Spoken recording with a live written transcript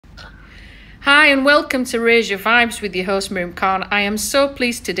Hi and welcome to Raise Your Vibes with your host Miriam Khan. I am so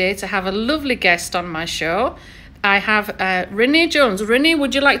pleased today to have a lovely guest on my show. I have Renee Jones. Renee,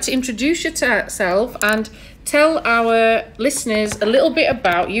 would you like to introduce yourself and tell our listeners a little bit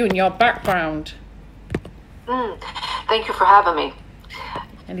about you and your background? Thank you for having me.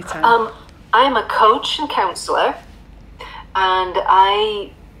 Anytime. I am a coach and counselor, and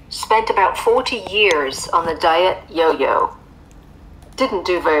I spent about 40 years on the diet yo-yo. Didn't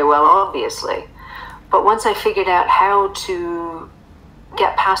do very well, obviously, but once I figured out how to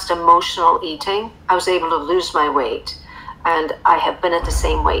get past emotional eating, I was able to lose my weight, and I have been at the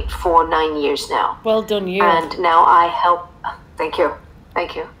same weight for 9 years now. Well done, you. And now I help. Thank you.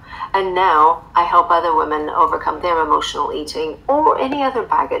 And now I help other women overcome their emotional eating or any other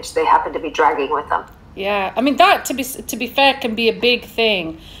baggage they happen to be dragging with them. Yeah, I mean that to be fair can be a big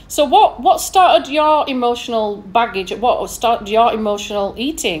thing. So what started your emotional baggage? What started your emotional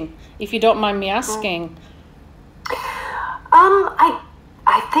eating, if you don't mind me asking? I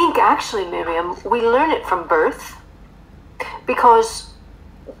think actually, Miriam, we learn it from birth, because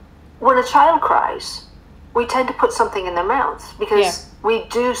when a child cries, we tend to put something in their mouth because we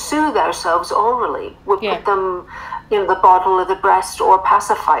do soothe ourselves orally. We put them, the bottle or the breast or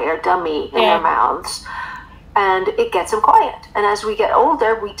pacifier dummy in their mouths, and it gets them quiet. And as we get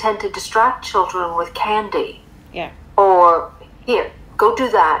older, we tend to distract children with candy. Yeah. Or, here, go do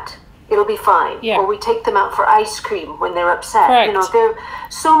that. It'll be fine. Yeah. Or we take them out for ice cream when they're upset. Correct. There are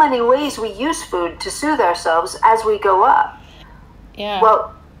so many ways we use food to soothe ourselves as we go up. Yeah.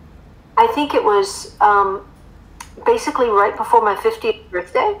 Well, I think it was basically right before my 50th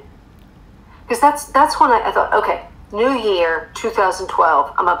birthday, because that's when I thought, okay, New Year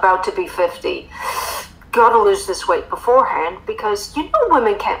 2012, I'm about to be 50. Gotta lose this weight beforehand, because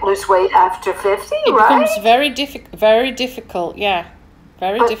women can't lose weight after 50, right? It becomes very difficult. Yeah,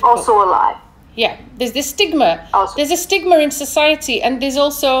 very but difficult. Also alive. Yeah, there's this stigma. There's a stigma in society, and there's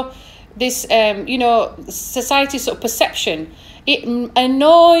also this, society sort of perception. It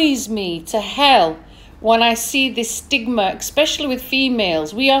annoys me to hell when I see this stigma, especially with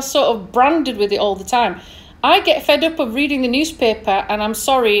females. We are sort of branded with it all the time. I get fed up of reading the newspaper, and I'm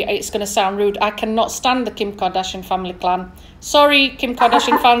sorry, it's going to sound rude, I cannot stand the Kim Kardashian family clan. Sorry, Kim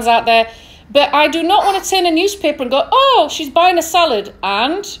Kardashian fans out there, but I do not want to turn a newspaper and go, oh, she's buying a salad,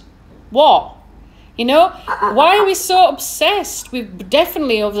 and what? Why are we so obsessed? We've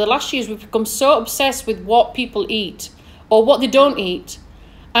definitely, over the last years, we've become so obsessed with what people eat or what they don't eat.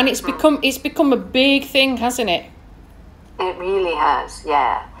 And it's become a big thing, hasn't it? It really has,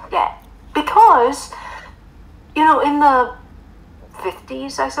 yeah. Because, in the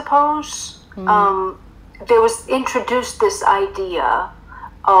 50s, I suppose, there was introduced this idea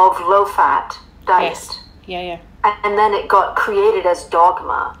of low-fat diet. Yes. Yeah. And then it got created as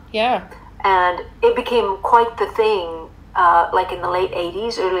dogma. Yeah. And it became quite the thing, like in the late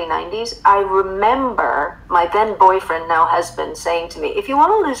 80s, early 90s. I remember my then boyfriend, now husband, saying to me, if you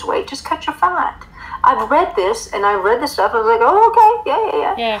want to lose weight, just cut your fat. I've read this, and I read the stuff, and I was like, oh,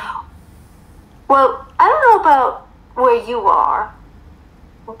 okay, yeah. Well, I don't know about where you are,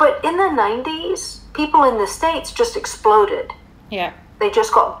 but in the 90s, people in the States just exploded. Yeah. They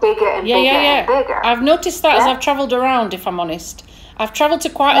just got bigger and bigger and bigger. I've noticed that as I've travelled around, if I'm honest. I've travelled to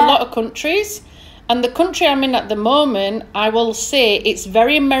quite a lot of countries, and the country I'm in at the moment, I will say it's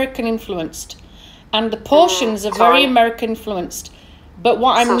very American influenced, and the portions are very American influenced. But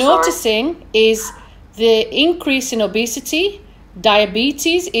what I'm noticing is the increase in obesity,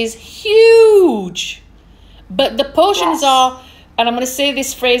 diabetes is huge. But the portions are, and I'm going to say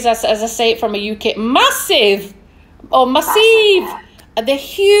this phrase as I say it from a UK, massive or massive. They're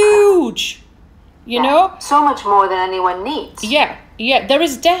huge, So much more than anyone needs. Yeah,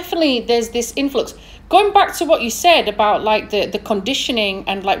 there's this influx. Going back to what you said about like the conditioning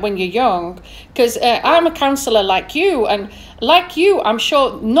and like when you're young, because I'm a counsellor like you, and like you, I'm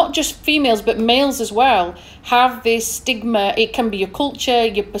sure not just females but males as well have this stigma. It can be your culture,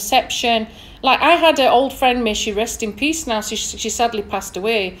 your perception. Like I had an old friend, may she rest in peace now, she sadly passed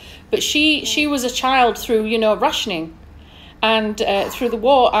away, but she was a child through, rationing and through the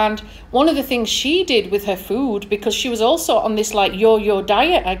war, and one of the things she did with her food, because she was also on this like yo-yo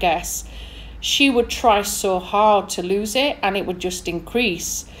diet, I guess, she would try so hard to lose it and it would just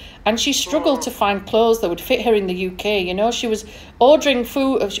increase, and she struggled to find clothes that would fit her in the UK. She was ordering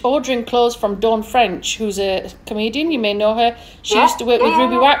clothes from Dawn French, who's a comedian, you may know her. She used to work with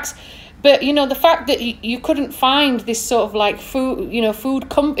Ruby Wax. But the fact that you couldn't find this sort of like food,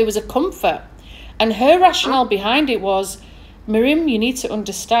 it was a comfort, and her rationale behind it was, Miriam, you need to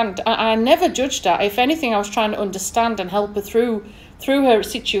understand. I never judged her. If anything, I was trying to understand and help her through through her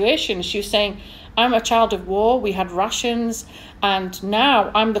situation, she was saying, I'm a child of war, we had rations, and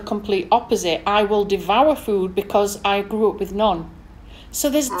now I'm the complete opposite. I will devour food because I grew up with none. So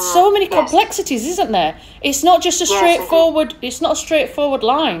there's so many complexities, isn't there? It's not just a straightforward, it's not a straightforward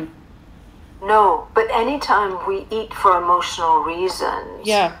line. No, but anytime we eat for emotional reasons,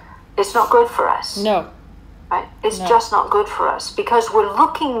 it's not good for us. No. Right? It's just not good for us because we're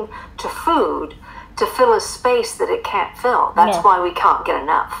looking to food to fill a space that it can't fill. That's why we can't get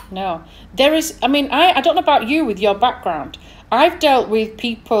enough. No. There is, I mean, I don't know about you with your background. I've dealt with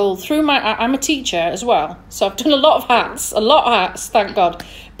people through I'm a teacher as well. So I've done a lot of hats, thank God.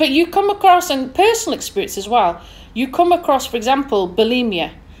 But you come across, and personal experience as well, you come across, for example,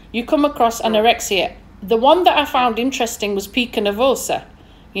 bulimia. You come across anorexia. The one that I found interesting was pica nervosa,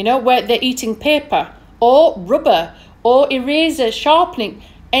 you know, where they're eating paper or rubber or eraser, sharpening,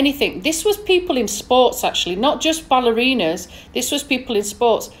 anything. This was people in sports, actually, not just ballerinas. This was people in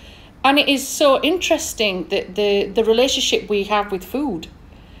sports. And it is so interesting that the relationship we have with food.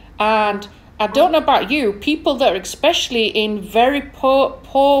 And I don't know about you, people that are especially in very poor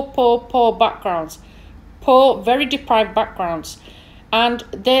backgrounds, very deprived backgrounds. And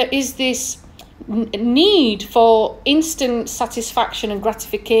there is this need for instant satisfaction and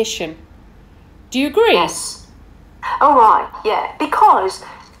gratification. Do you agree? Yes. Oh, right, yeah. Because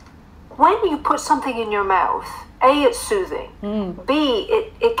when you put something in your mouth, A, it's soothing. B,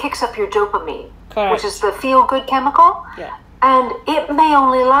 it kicks up your dopamine, which is the feel-good chemical. Yeah. And it may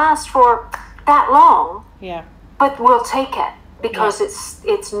only last for that long, but we'll take it because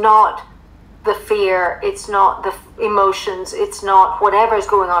it's not the fear, it's not the emotions, it's not whatever's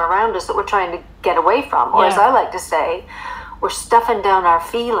going on around us that we're trying to get away from. Or as I like to say, we're stuffing down our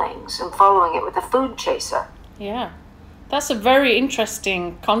feelings and following it with a food chaser. Yeah. That's a very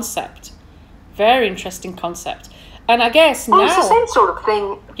interesting concept. Very interesting concept. And I guess now... it's the same sort of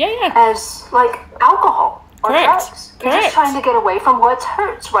thing as like alcohol or drugs. You're just trying to get away from what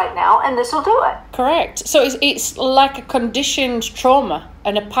hurts right now, and this will do it. Correct. So it's like a conditioned trauma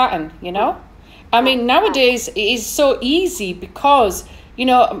and a pattern, you know? I mean, nowadays it is so easy because, you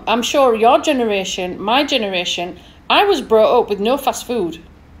know, I'm sure your generation, my generation, I was brought up with no fast food,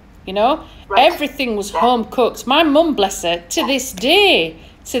 you know? Everything was home cooked. My mum, bless her, to this day,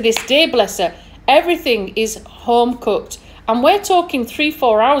 bless her, everything is home cooked. And we're talking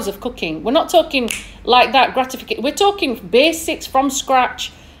 3-4 hours of cooking. We're not talking like that gratification. We're talking basics from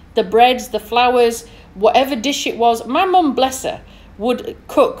scratch, the breads, the flours, whatever dish it was. My mum, bless her, would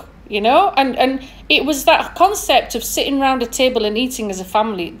cook, you know? And it was that concept of sitting around a table and eating as a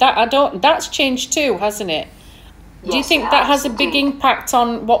family. That's changed too, hasn't it? Do you think that has a big impact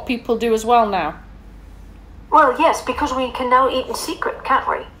on what people do as well now? Well, yes, because we can now eat in secret, can't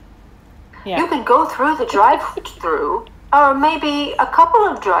we? Yeah. You can go through the drive-through, or maybe a couple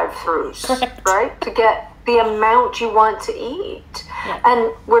of drive-throughs, right, to get the amount you want to eat. Yeah.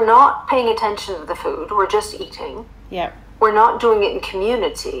 And we're not paying attention to the food, we're just eating. Yeah. We're not doing it in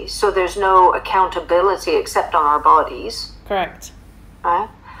community, so there's no accountability except on our bodies. Correct. Right?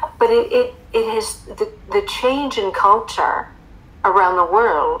 But it is the change in culture around the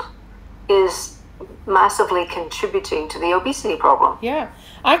world is massively contributing to the obesity problem. Yeah.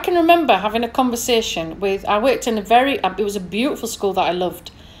 I can remember having a conversation with, I worked in it was a beautiful school that I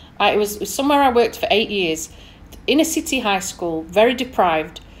loved. It was somewhere I worked for 8 years, in a city high school, very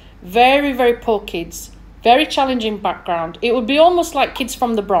deprived, very, very poor kids, very challenging background. It would be almost like kids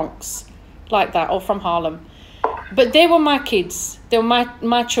from the Bronx, like that, or from Harlem. But they were my kids. They were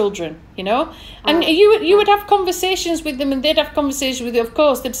my children, you know? And you would have conversations with them, and they'd have conversations with you. Of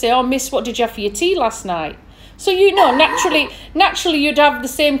course, they'd say, oh, miss, what did you have for your tea last night? So, you know, naturally you'd have the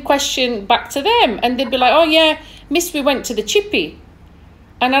same question back to them. And they'd be like, oh, yeah, miss, we went to the Chippy.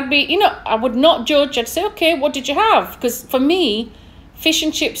 And I'd be, you know, I would not judge. I'd say, okay, what did you have? Because for me, fish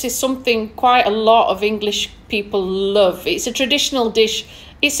and chips is something quite a lot of English people love. It's a traditional dish.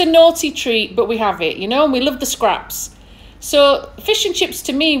 It's a naughty treat, but we have it, you know, and we love the scraps. So fish and chips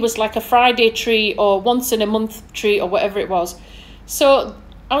to me was like a Friday treat or once in a month treat or whatever it was. So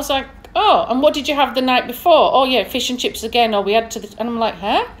I was like, oh, and what did you have the night before? Oh, yeah, fish and chips again. Or we had and I'm like,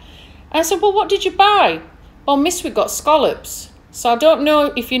 huh? And I said, well, what did you buy? Oh, miss, we got scallops. So I don't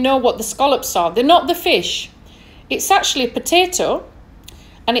know if you know what the scallops are. They're not the fish. It's actually a potato,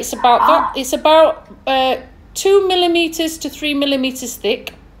 and it's about that. It's about 2 millimeters to 3 millimeters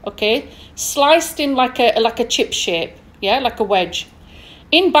thick. Okay, sliced in like a chip shape. Yeah, like a wedge,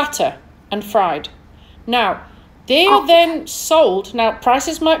 in batter and fried. Now, they are then sold. Now,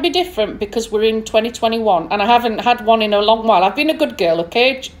 prices might be different because we're in 2021 and I haven't had one in a long while. I've been a good girl,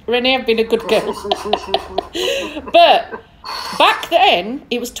 okay? Renee, I've been a good girl. But Back then,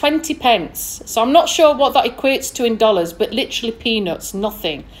 it was 20 pence. So I'm not sure what that equates to in dollars, but literally peanuts,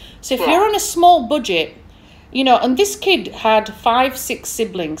 nothing. So if you're on a small budget, you know, and this kid had 5, 6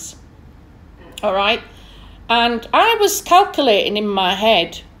 siblings, all right? And I was calculating in my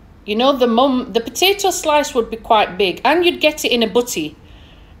head, you know, the potato slice would be quite big, and you'd get it in a butty.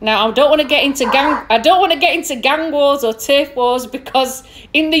 Now, I don't want to get into gang wars or turf wars, because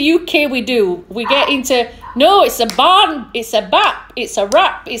in the UK we get into, no, it's a barn, it's a bap, it's a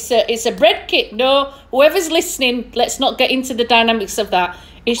wrap, it's a bread kit. No, whoever's listening, let's not get into the dynamics of that.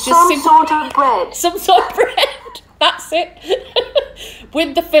 It's just some sort of bread. Some sort of bread. That's it.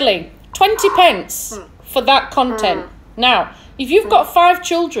 With the filling, 20 pence for that content. Now, if you've got 5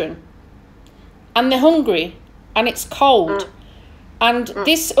 children and they're hungry and it's cold. And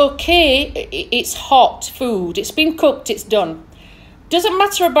this, it's hot food. It's been cooked, it's done. Doesn't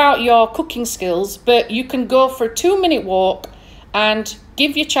matter about your cooking skills, but you can go for a 2-minute walk and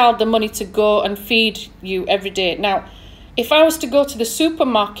give your child the money to go and feed you every day. Now, if I was to go to the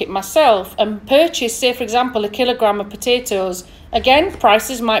supermarket myself and purchase, say, for example, a kilogram of potatoes, again,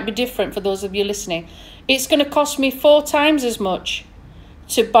 prices might be different for those of you listening. It's going to cost me 4 times as much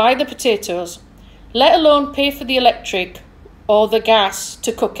to buy the potatoes, let alone pay for the electric or the gas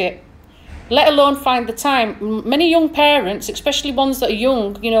to cook it, let alone find the time. Many young parents, especially ones that are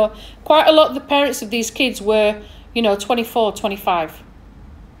young, you know, quite a lot of the parents of these kids were, you know, 24, 25.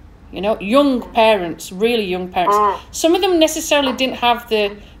 You know, young parents, really young parents. Some of them necessarily didn't have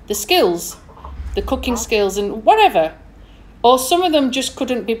the skills, the cooking skills and whatever. Or some of them just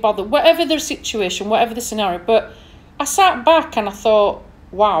couldn't be bothered, whatever their situation, whatever the scenario. But I sat back and I thought,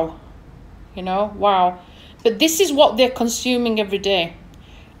 wow, you know, wow. But this is what they're consuming every day.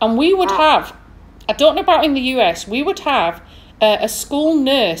 And we would have, I don't know about in the US, we would have a school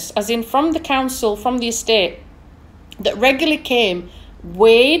nurse, as in from the council, from the estate, that regularly came,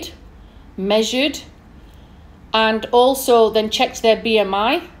 weighed, measured, and also then checked their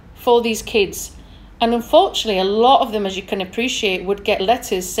BMI for these kids. And unfortunately, a lot of them, as you can appreciate, would get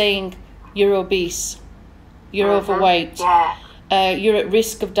letters saying, you're obese, you're overweight. Yeah. You're at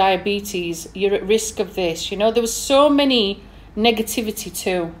risk of diabetes, you're at risk of this, you know. There was so many negativity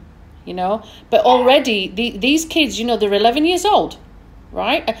too, you know. But already, these kids, you know, they're 11 years old,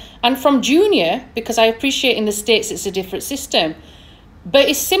 right? And from junior, because I appreciate in the States it's a different system, but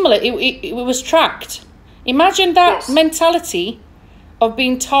it's similar, it was tracked. Imagine that mentality of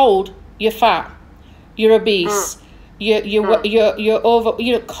being told you're fat, you're obese, you're over,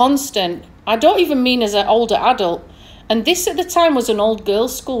 you're constant. I don't even mean as an older adult. And this at the time was an all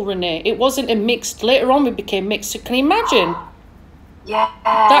girls school, Renee. It wasn't a mixed. Later on, we became mixed. So can you imagine? Yeah.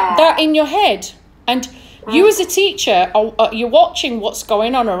 That in your head, and you as a teacher, you're watching what's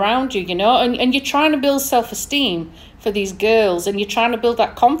going on around you, you know, and you're trying to build self-esteem for these girls, and you're trying to build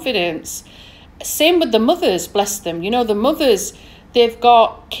that confidence. Same with the mothers, bless them. You know, the mothers, they've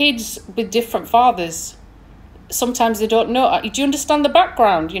got kids with different fathers. Sometimes they don't know. Do you understand the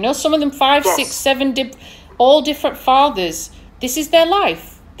background? You know, some of them 5, 6, 7. All different fathers. This is their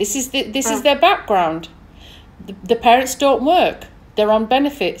life. This is their background. The parents don't work. They're on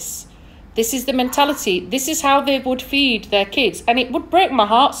benefits. This is the mentality. This is how they would feed their kids. And it would break my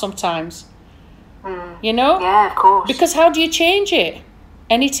heart sometimes. You know? Yeah, of course. Because how do you change it?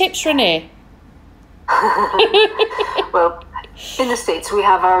 Any tips, Renee? Well, in the States, we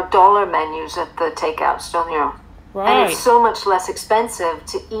have our dollar menus at the takeouts, don't you? Right. And it's so much less expensive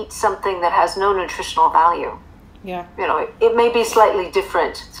to eat something that has no nutritional value. Yeah. You know, it may be slightly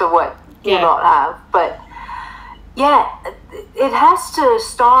different to what you not have, but yeah, it has to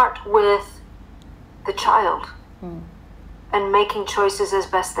start with the child and making choices as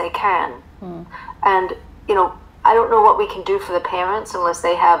best they can. And, you know, I don't know what we can do for the parents unless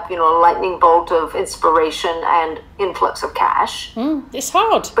they have, you know, a lightning bolt of inspiration and influx of cash. It's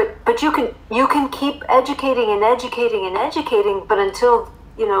hard. But you can keep educating and educating and educating, but until,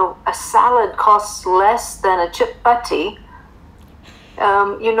 you know, a salad costs less than a chip butty,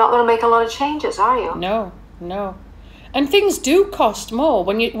 you're not going to make a lot of changes, are you? No. And things do cost more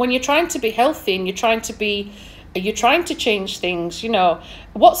when you're trying to be healthy and you're trying to change things, you know.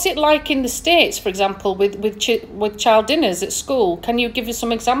 What's it like in the States, for example, with child dinners at school? Can you give us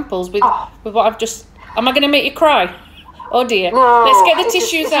some examples with what I've just... Am I going to make you cry? Oh dear. No, let's get the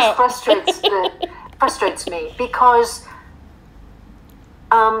tissues out. It frustrates me because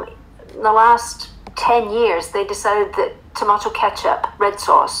in the last 10 years they decided that tomato ketchup, red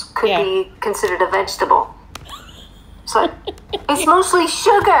sauce, could be considered a vegetable. So it's mostly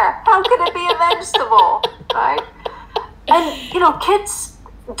sugar. How can it be a vegetable, right? And, you know, kids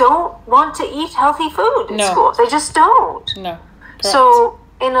don't want to eat healthy food in No. school. They just don't. No. Correct. So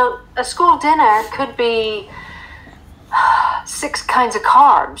in a school dinner could be 6 kinds of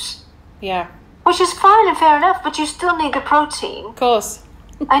carbs. Yeah. Which is fine and fair enough, but you still need the protein. Of course.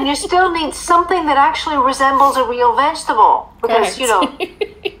 And you still need something that actually resembles a real vegetable. Because,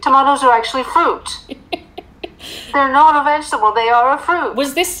 Correct. Tomatoes are actually fruit. They're not a vegetable, they are a fruit.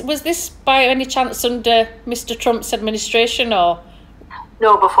 Was this by any chance under Mr. Trump's administration or?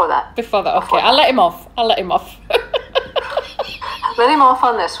 No, before that. Before that, okay. I'll let him off. Let him off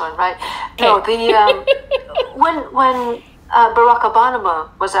on this one, right? Okay. No, when Barack Obama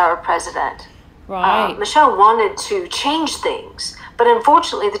was our president, right. Michelle wanted to change things, but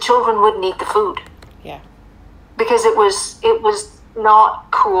unfortunately the children wouldn't eat the food. Yeah. Because it was not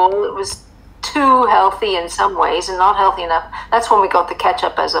cool. It was too healthy in some ways and not healthy enough. That's when we got the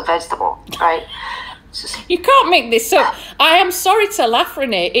ketchup as a vegetable, right? You can't make this up. I am sorry to laugh,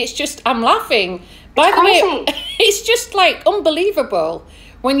 Renee. It's just, I'm laughing. By the way, it's just like unbelievable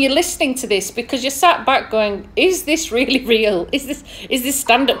when you're listening to this, because you sat back going, is this really real? Is this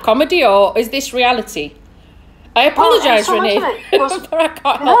stand-up comedy or is this reality? I apologise, Renee, but I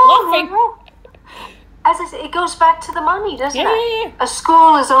can't help laughing. No. As I say, it goes back to the money, doesn't it? Yeah. A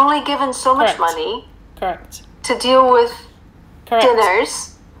school is only given so much Correct. money. Correct. To deal with Correct.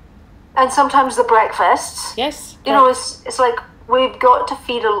 dinners and sometimes the breakfasts. Yes. You know, it's like we've got to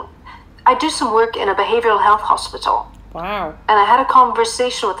feed I do some work in a behavioral health hospital. Wow. And I had a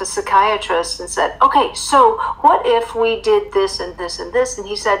conversation with a psychiatrist and said, okay, so what if we did this and this and this? And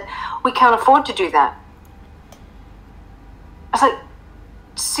he said, we can't afford to do that. I was like,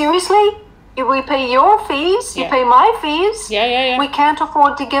 seriously? We pay your fees, you pay my fees. Yeah. We can't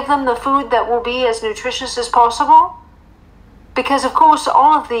afford to give them the food that will be as nutritious as possible. Because, of course,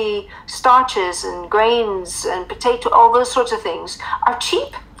 all of the starches and grains and potato, all those sorts of things are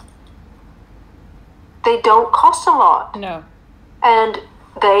cheap. They don't cost a lot. No. And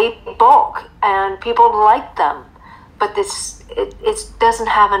they bulk and people like them. But it doesn't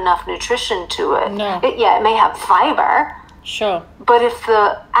have enough nutrition to it. No. It may have fiber. Sure. But if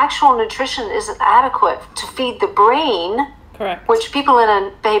the actual nutrition isn't adequate to feed the brain, Correct. which people in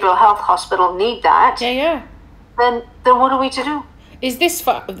a behavioral health hospital need that, Yeah. then what are we to do? Is this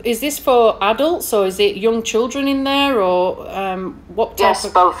for adults or is it young children in there or what type Yes,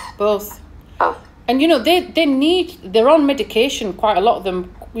 of both. Both. Both. And they're on medication, quite a lot of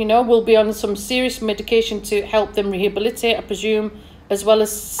them, will be on some serious medication to help them rehabilitate, I presume, as well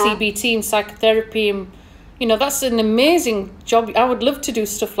as CBT and psychotherapy. And that's an amazing job. I would love to do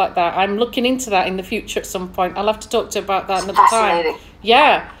stuff like that. I'm looking into that in the future at some point. I'll have to talk to you about that another time.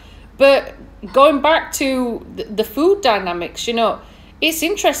 Yeah. But going back to the food dynamics, it's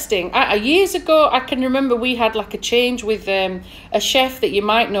interesting. Years ago, I can remember we had like a change with a chef that you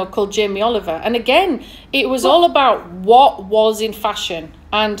might know called Jamie Oliver. And again, it was all about what was in fashion.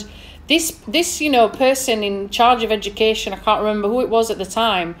 And this person in charge of education, I can't remember who it was at the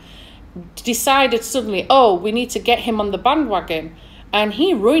time, decided suddenly, we need to get him on the bandwagon. And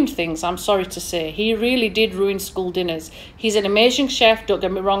he ruined things, I'm sorry to say. He really did ruin school dinners. He's an amazing chef, don't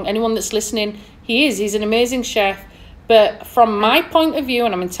get me wrong. Anyone that's listening, he's an amazing chef. But from my point of view,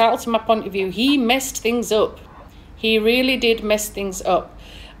 and I'm entitled to my point of view, he messed things up. He really did mess things up.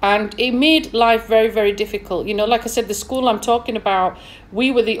 And it made life very, very difficult. Like I said, the school I'm talking about,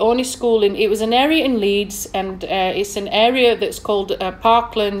 we were the only school it was an area in Leeds, and it's an area that's called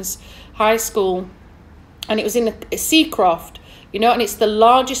Parklands High School. And it was in Seacroft, and it's the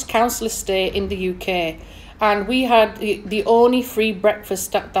largest council estate in the UK. And we had the only free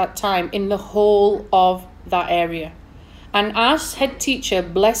breakfast at that time in the whole of that area. And our head teacher,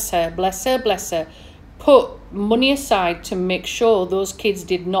 bless her, put money aside to make sure those kids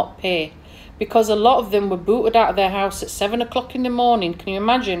did not pay. Because a lot of them were booted out of their house at 7 o'clock in the morning, can you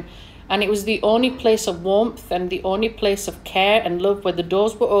imagine? And it was the only place of warmth and the only place of care and love where the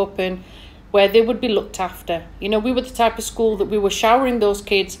doors were open, where they would be looked after. We were the type of school that we were showering those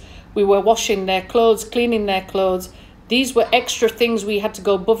kids, we were washing their clothes, cleaning their clothes. These were extra things we had to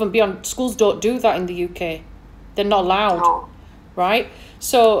go above and beyond. Schools don't do that in the UK. They're not allowed, right?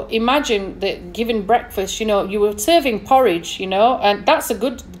 So imagine that giving breakfast, you were serving porridge, and that's a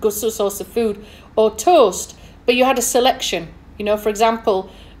good source of food, or toast, but you had a selection. For example,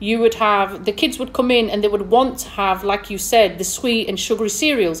 you would have, the kids would come in and they would want to have, like you said, the sweet and sugary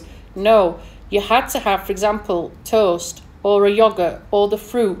cereals. No, you had to have, for example, toast or a yogurt or the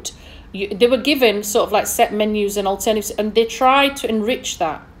fruit. They were given sort of like set menus and alternatives, and they tried to enrich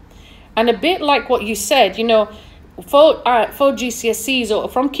that. And a bit like what you said, for GCSEs or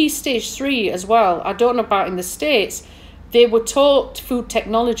from Key Stage 3 as well, I don't know about in the States, they were taught food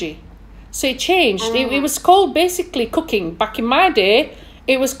technology. So it changed. It was called basically cooking. Back in my day,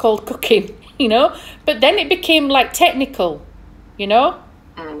 it was called cooking, you know. But then it became like technical, you know.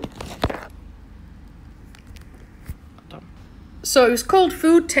 So it was called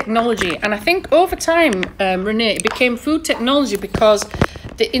food technology. And I think over time, Renee, it became food technology because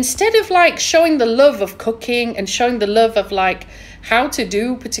instead of like showing the love of cooking and showing the love of like how to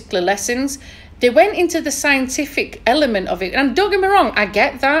do particular lessons, they went into the scientific element of it. And don't get me wrong, I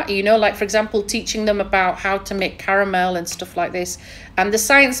get that, you know, like for example, teaching them about how to make caramel and stuff like this and the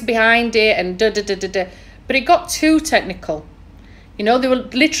science behind it and but it got too technical. You know, they were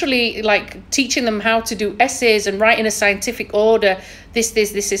literally like teaching them how to do essays and write in a scientific order, this.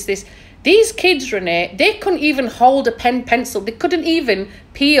 These kids, Renee, they couldn't even hold a pen pencil. They couldn't even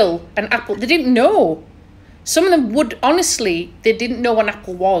peel an apple. They didn't know. Some of them would, honestly, they didn't know what an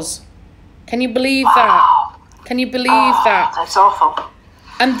apple was. Can you believe that? Can you believe that? That's awful.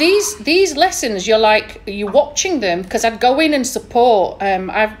 And these lessons, you're watching them, because I'd go in and support.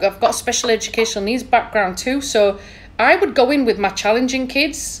 I've got special educational needs background too, so I would go in with my challenging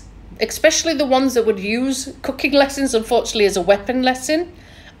kids, especially the ones that would use cooking lessons, unfortunately, as a weapon lesson.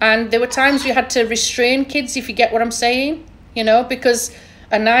 And there were times you had to restrain kids, if you get what I'm saying, you know, because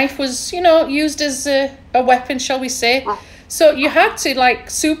a knife was, you know, used as a weapon, shall we say. So you had to like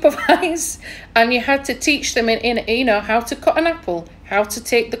supervise, and you had to teach them in you know, how to cut an apple, how to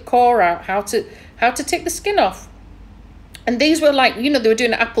take the core out, how to take the skin off. And these were like, you know, they were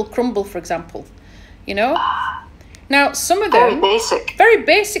doing an apple crumble, for example, you know. Now, some of them... Very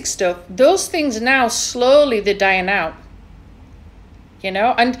basic stuff. Those things now, slowly, they're dying out. You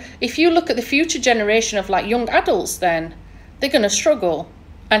know? And if you look at the future generation of, like, young adults, then, they're going to struggle.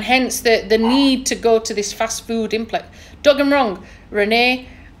 And hence, the need to go to this fast food implant. Don't get me wrong, Renee,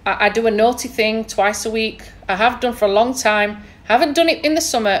 I do a naughty thing twice a week. I have done for a long time. Haven't done it in the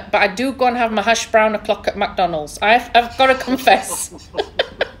summer, but I do go and have my hash brown o'clock at McDonald's. I've got to confess.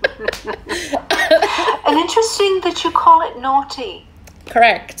 And interesting that you call it naughty.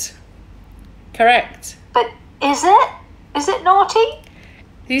 Correct. But is it? Is it naughty?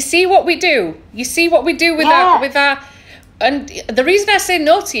 You see what we do? You see what we do with our... And the reason I say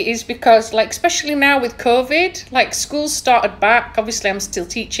naughty is because, like, especially now with COVID, like, schools started back. Obviously, I'm still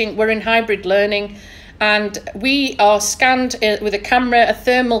teaching. We're in hybrid learning. And we are scanned with a camera, a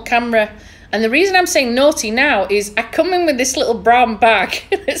thermal camera. And the reason I'm saying naughty now is I come in with this little brown bag.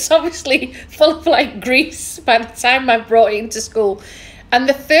 It's obviously full of, like, grease by the time I brought it into school. And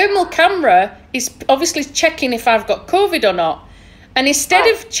the thermal camera is obviously checking if I've got COVID or not. And instead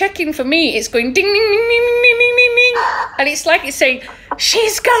of checking for me, it's going ding, ding, ding, ding, ding, ding, ding, ding, ding. And it's like it's saying,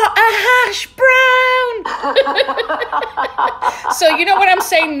 she's got a hash brown. So you know what I'm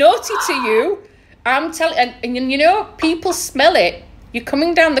saying? Naughty to you. I'm telling, and you know, people smell it. You're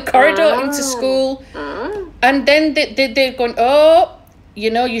coming down the corridor into school, and then they're going, oh,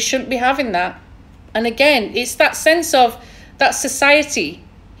 you know, you shouldn't be having that. And again, it's that sense of that society,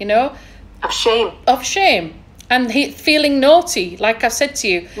 you know. Of shame. And feeling naughty, like I said to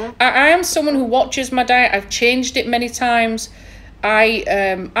you. I am someone who watches my diet. I've changed it many times.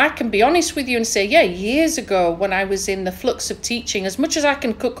 I can be honest with you and say, yeah, years ago when I was in the flux of teaching, as much as I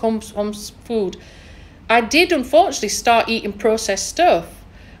can cook home food, I did unfortunately start eating processed stuff.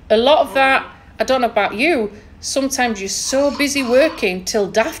 A lot of that, I don't know about you, sometimes you're so busy working till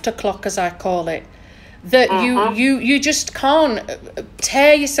daft o'clock, as I call it, that you just can't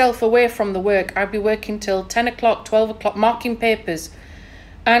tear yourself away from the work. I'd be working till 10 o'clock, 12 o'clock, marking papers.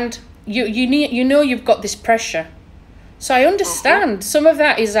 And you know you've got this pressure. So I understand some of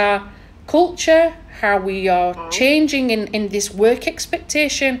that is our culture, how we are changing in this work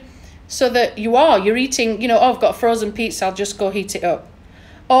expectation, so that you're eating, you know, oh, I've got a frozen pizza, I'll just go heat it up.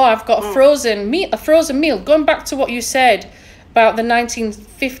 Oh, I've got a frozen meal. Going back to what you said about the 1950s,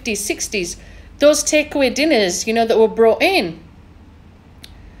 60s, those takeaway dinners, you know, that were brought in.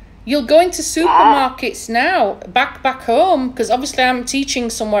 You'll go into supermarkets now, back home, because obviously I'm teaching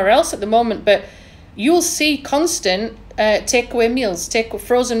somewhere else at the moment, but you'll see constant takeaway meals,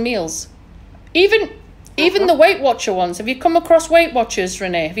 frozen meals. Even the Weight Watcher ones. Have you come across Weight Watchers,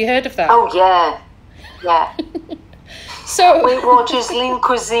 Renee? Have you heard of that? Oh, yeah. So Weight Watchers, Lean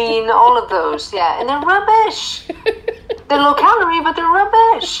Cuisine, all of those, and they're rubbish. They're low calorie, but they're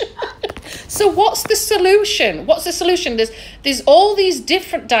rubbish. So what's the solution? There's all these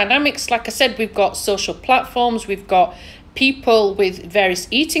different dynamics. Like I said, we've got social platforms, we've got people with various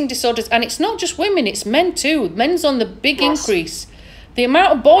eating disorders, and it's not just women, it's men too. Men's on the big increase. The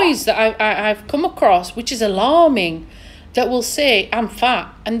amount of boys that I've come across, which is alarming, that will say, I'm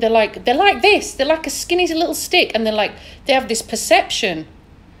fat. And they're like this. They're like a skinny little stick. And they have this perception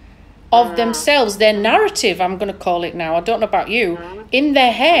of themselves, their narrative, I'm going to call it now, I don't know about you, in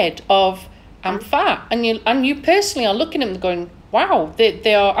their head of, I'm fat. And you personally are looking at them going, wow,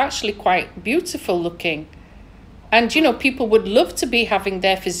 they are actually quite beautiful looking. And, people would love to be having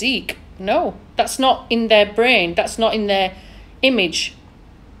their physique. No, that's not in their brain. That's not in their image.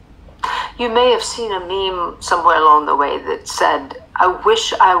 You may have seen a meme somewhere along the way that said, I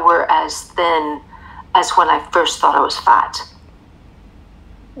wish I were as thin as when I first thought I was fat.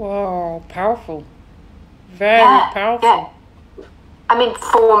 Whoa, powerful. Very powerful. Yeah. I mean,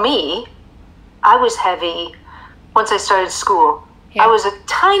 for me, I was heavy once I started school. Yeah. I was a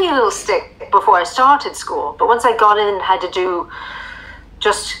tiny little stick before I started school. But once I got in and had to do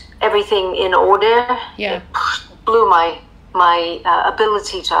just everything in order, it blew my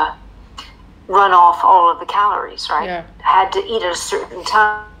ability to run off all of the calories, right? Yeah. Had to eat at a certain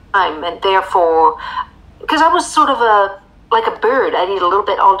time, and therefore, because I was sort of like a bird, I'd eat a little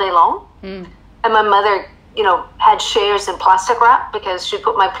bit all day long. And my mother, had shares in plastic wrap because she'd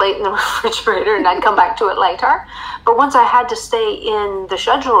put my plate in the refrigerator and I'd come back to it later. But once I had to stay in the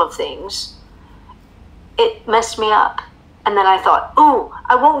schedule of things, it messed me up. And then I thought,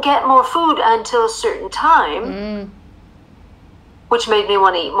 I won't get more food until a certain time, which made me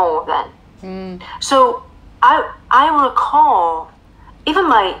want to eat more then. So I recall even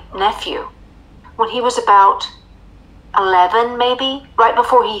my nephew, when he was about 11 maybe, right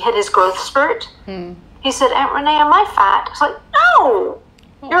before he hit his growth spurt, he said, Aunt Renee, am I fat? I was like, no,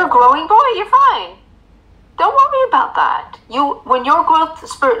 you're a growing boy, you're fine. Don't worry about that. When your growth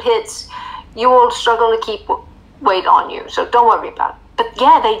spurt hits, you will struggle to keep weight on you, so don't worry about it. But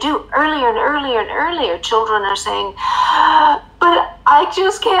yeah, they do. Earlier and earlier and earlier, children are saying, but I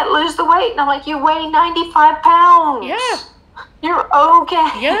just can't lose the weight. And I'm like, you weigh 95 pounds. Yeah. You're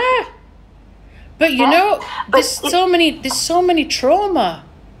okay. Yeah. But there's so many trauma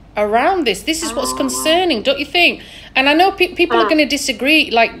around this. This is what's concerning, don't you think? And I know people are going to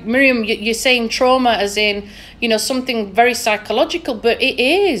disagree. Like, Miriam, you're saying trauma as in, something very psychological, but it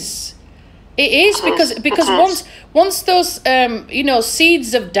is. It is because once those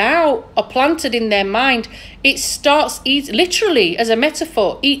seeds of doubt are planted in their mind, it starts literally as a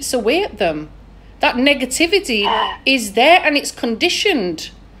metaphor eats away at them. That negativity is there and it's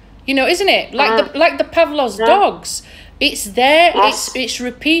conditioned, isn't it? Like the Pavlov's dogs, it's there. Yes. It's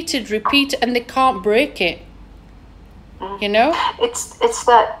repeated, and they can't break it. It's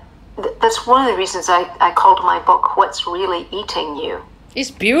that's one of the reasons I called my book "What's Really Eating You." It's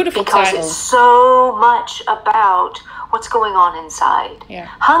beautiful because title. It's so much about what's going on inside. Yeah.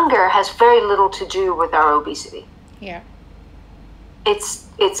 Hunger has very little to do with our obesity. Yeah. It's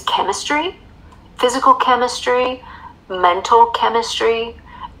chemistry, physical chemistry, mental chemistry,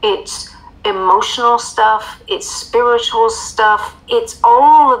 it's emotional stuff, it's spiritual stuff, it's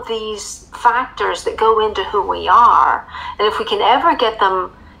all of these factors that go into who we are. And if we can ever get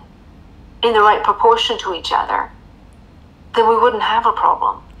them in the right proportion to each other, then we wouldn't have a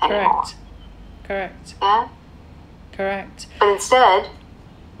problem anymore. Correct. Yeah? Correct. But instead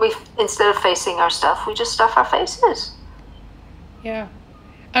of facing our stuff, we just stuff our faces. Yeah.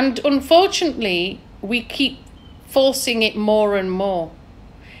 And unfortunately, we keep forcing it more and more.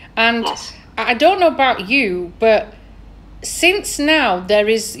 And yes. I don't know about you, but since now there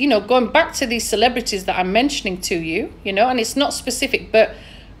is, going back to these celebrities that I'm mentioning to you, and it's not specific, but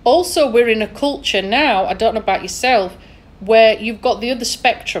also we're in a culture now, I don't know about yourself, where you've got the other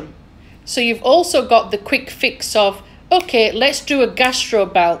spectrum. So you've also got the quick fix of, okay, let's do a gastro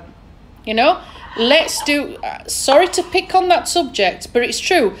belt, let's do, sorry to pick on that subject, but it's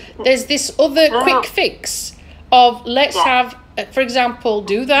true. There's this other quick fix of let's have, for example,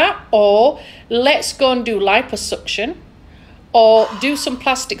 do that, or let's go and do liposuction, or do some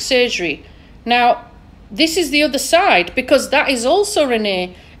plastic surgery. Now, this is the other side, because that is also,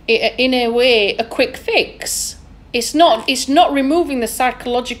 Renee, in a way, a quick fix. It's not removing the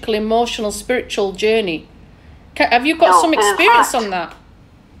psychological, emotional, spiritual journey. Have you got some experience on that?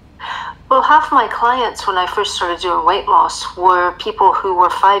 Well, half my clients when I first started doing weight loss were people who were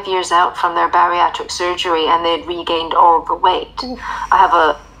 5 years out from their bariatric surgery and they'd regained all the weight. Oof. I have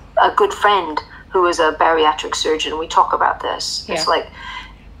a good friend who is a bariatric surgeon. We talk about this. Yeah. It's like,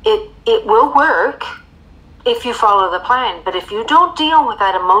 it will work if you follow the plan, but if you don't deal with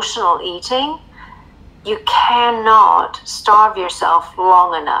that emotional eating, you cannot starve yourself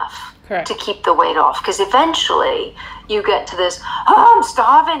long enough to keep the weight off. Because eventually you get to this, I'm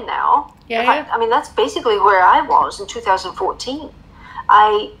starving now. Yeah. I mean, that's basically where I was in 2014.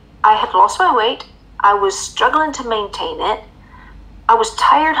 I had lost my weight. I was struggling to maintain it. I was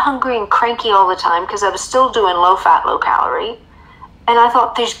tired, hungry, and cranky all the time because I was still doing low fat, low calorie. And I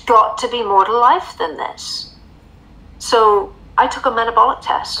thought, there's got to be more to life than this. So I took a metabolic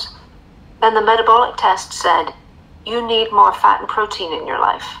test. And the metabolic test said, you need more fat and protein in your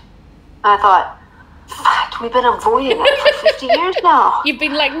life. And I thought, fat, we've been avoiding it for 50 years now. You've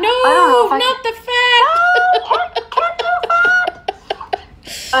been like, no, not the fat. No, can't do fat.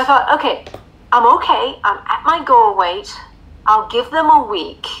 I thought, okay. I'm at my goal weight. I'll give them a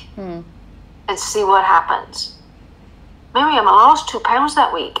week and see what happens. Miriam, I lost 2 pounds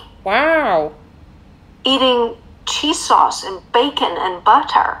that week. Wow. Eating cheese sauce and bacon and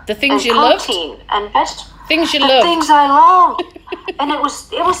butter. The things and you loved. Protein and vegetables. Things you the loved. Things I loved. And it was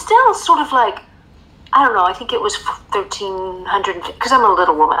still sort of like, I don't know, I think it was 1,300, because I'm a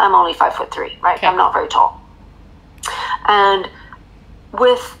little woman. I'm only 5'3", right? Okay. I'm not very tall. And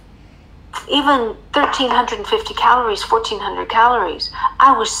with even 1,350 calories, 1,400 calories,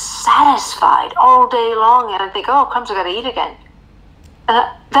 I was satisfied all day long. And I think, oh, crumbs, I got to eat again. And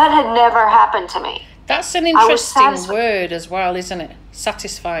that had never happened to me. That's an interesting word as well, isn't it?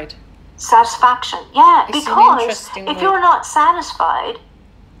 Satisfied. Satisfaction. Yeah, it's because if you're not satisfied,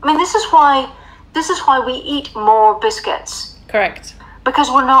 I mean, this is why we eat more biscuits. Correct. Because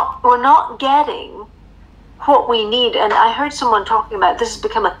we're not getting what we need. And I heard someone talking about, this has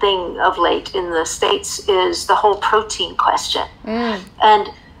become a thing of late in the States, is the whole protein question. And,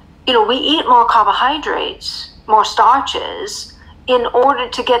 we eat more carbohydrates, more starches, in order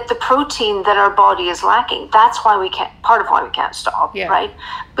to get the protein that our body is lacking. That's why part of why we can't stop, right?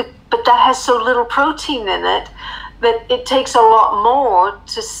 But that has so little protein in it that it takes a lot more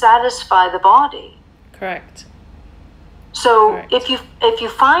to satisfy the body. Correct. So if you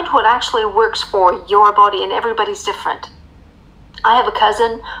find what actually works for your body, and everybody's different. I have a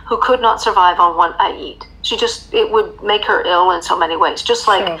cousin who could not survive on what I eat. It would make her ill in so many ways. Just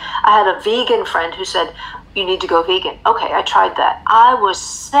like I had a vegan friend who said, you need to go vegan. Okay, I tried that. I was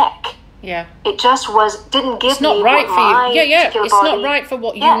sick. Yeah. It just didn't give me It's not right for you. Yeah. It's not right for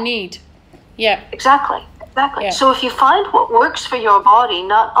what you need. Yeah. Exactly. Yeah. So if you find what works for your body,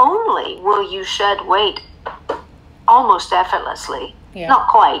 not only will you shed weight almost effortlessly, not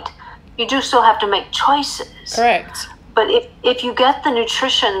quite, you do still have to make choices. Correct. But if you get the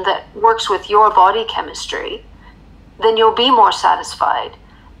nutrition that works with your body chemistry, then you'll be more satisfied.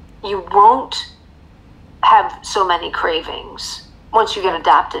 You won't have so many cravings once you get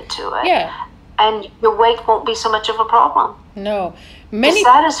adapted to it. Yeah. And your weight won't be so much of a problem. No. The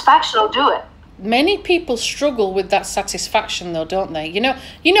satisfaction will do it. Many people struggle with that satisfaction, though, don't they?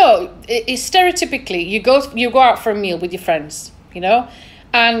 It's stereotypically you go out for a meal with your friends,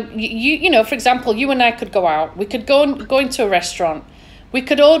 and you for example, you and I could go out. We could go into a restaurant. We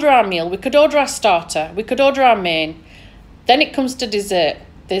could order our meal. We could order our starter. We could order our main. Then it comes to dessert.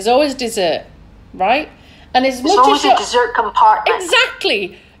 There's always dessert, right? And there's always a dessert compartment.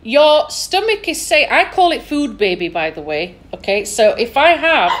 Exactly. Your stomach is saying, I call it food baby, by the way. Okay, so if I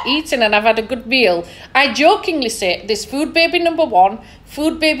have eaten and I've had a good meal, I jokingly say this food baby number 1,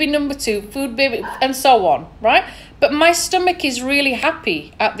 food baby number 2, food baby, and so on, right? But my stomach is really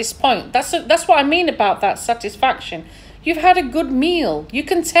happy at this point. That's what I mean about that satisfaction. You've had a good meal. You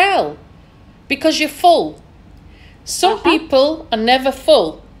can tell because you're full. Some people are never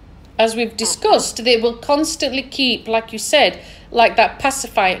full. As we've discussed, they will constantly keep, like you said, like that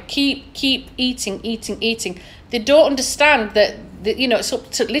pacifier, keep eating. They don't understand that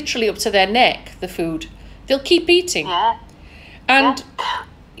it's literally up to their neck, the food. They'll keep eating. Yeah. And,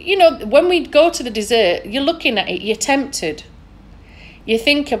 when we go to the dessert, you're looking at it, you're tempted. You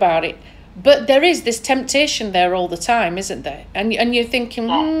think about it. But there is this temptation there all the time, isn't there? And you're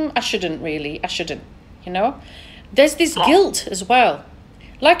thinking, I shouldn't. There's this guilt as well.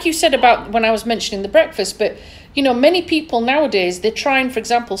 Like you said about when I was mentioning the breakfast, but, many people nowadays, they're trying, for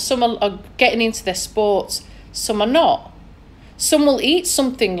example, some are getting into their sports, some are not. Some will eat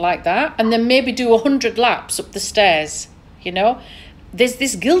something like that and then maybe do 100 laps up the stairs, There's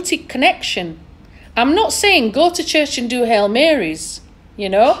this guilty connection. I'm not saying go to church and do Hail Marys,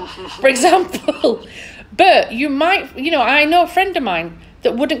 for example. But you might, I know a friend of mine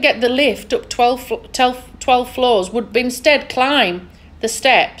that wouldn't get the lift up 12 floors, would instead climb the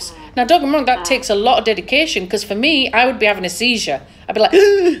steps. Now, don't get me wrong, that takes a lot of dedication, because for me, I would be having a seizure. I'd be like,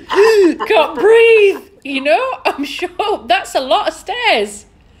 can't breathe, I'm sure that's a lot of stairs.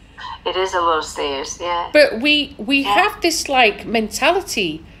 It is a lot of stairs, yeah. But we have this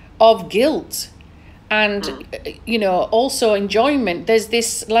mentality of guilt and, also enjoyment. There's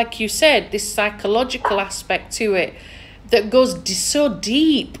this, like you said, this psychological aspect to it that goes so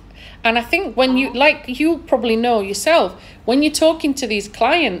deep. And I think when you, like you probably know yourself, when you're talking to these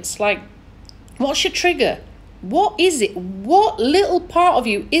clients, like, what's your trigger? What is it? What little part of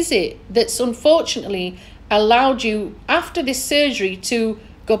you is it that's unfortunately allowed you after this surgery to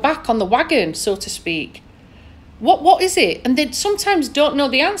go back on the wagon, so to speak? What is it? And they sometimes don't know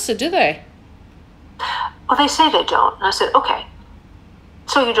the answer, do they? Well, they say they don't. And I said, okay,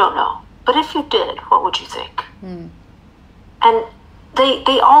 so you don't know. But if you did, what would you think? And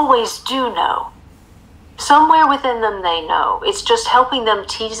they always do know. Somewhere within them they know. It's just helping them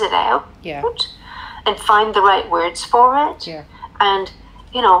tease it out and find the right words for it. Yeah. And,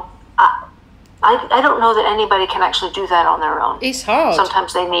 you know, I don't know that anybody can actually do that on their own. It's hard.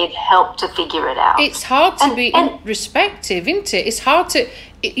 Sometimes they need help to figure it out. It's hard to be introspective, isn't it? It's hard to,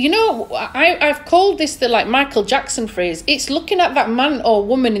 you know, I've called this the like Michael Jackson phrase. It's looking at that man or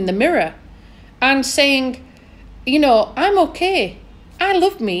woman in the mirror and saying, you know, I'm okay. I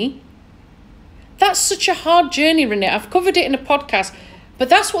love me. That's such a hard journey, Renee. I've covered it in a podcast, but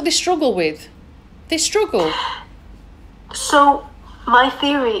that's what they struggle with. They struggle. So my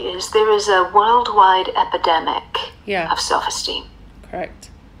theory is there is a worldwide epidemic of self-esteem. Correct.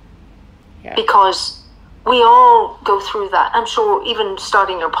 Yeah. Because we all go through that. I'm sure even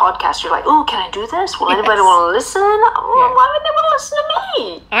starting your podcast, you're like, oh, can I do this? Will anybody want to listen? Oh, why would they want to listen to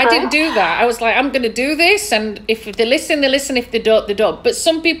me? I didn't do that. I was like, I'm going to do this. And if they listen, they listen. If they don't, they don't. But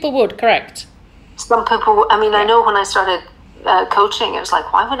some people would, correct? Some people, I mean, I know when I started coaching, it was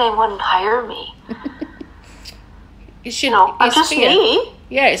like, why would anyone hire me? You know, I'm just fear. me.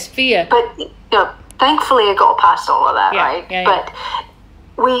 Yeah, it's fear. But, you know, thankfully I got past all of that, right? Yeah, but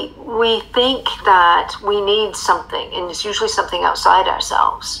we think that we need something, and it's usually something outside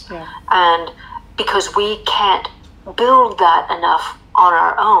ourselves. Yeah. And because we can't build that enough on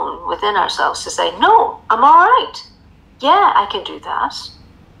our own within ourselves to say, no, I'm all right. Yeah, I can do that.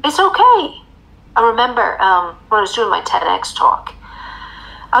 It's okay. I remember when I was doing my TEDx talk,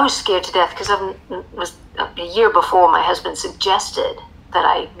 I was scared to death because was a year before my husband suggested that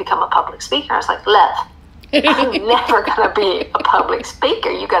I become a public speaker. I was like, Lev, I'm never going to be a public speaker.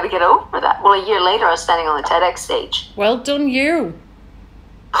 You got to get over that. Well, a year later, I was standing on the TEDx stage. Well done, you.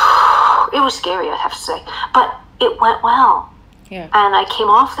 It was scary, I have to say, but it went well. Yeah. And I came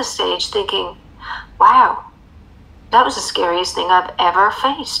off the stage thinking, wow, that was the scariest thing I've ever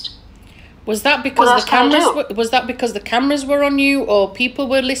faced. Was that because the cameras? Was that because the cameras were on you, or people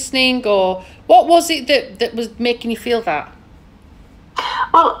were listening, or what was it that was making you feel that?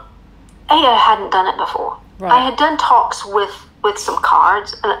 Well, I hadn't done it before. Right. I had done talks with some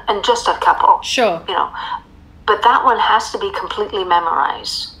cards and just a couple. Sure. You know, but that one has to be completely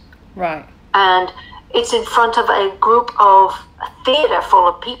memorized. Right. And it's in front of a group of a theater full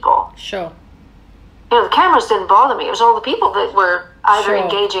of people. Sure. You know, the cameras didn't bother me. It was all the people that were either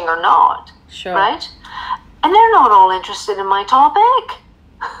engaging or not. Sure. Right? And they're not all interested in my topic.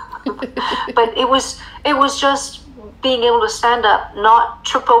 But it was just being able to stand up, not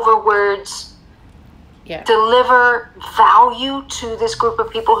trip over words, deliver value to this group of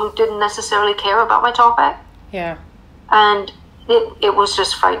people who didn't necessarily care about my topic. Yeah. And it was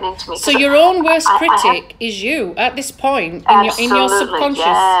just frightening to me. So your own worst critic is you at this point in your subconscious.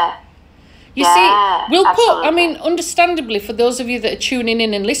 Yeah. You see, we'll put, I mean, understandably, for those of you that are tuning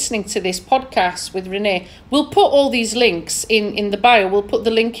in and listening to this podcast with Renee, we'll put all these links in the bio. We'll put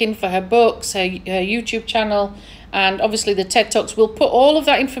the link in for her books, her YouTube channel, and obviously the TED Talks. We'll put all of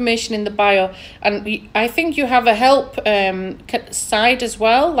that information in the bio. And I think you have a help side as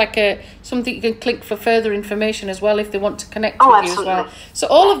well, like something you can click for further information as well if they want to connect with you as well. So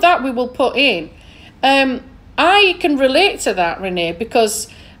all of that we will put in. I can relate to that, Renee, because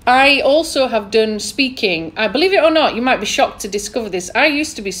I also have done speaking. I believe it or not, you might be shocked to discover this. I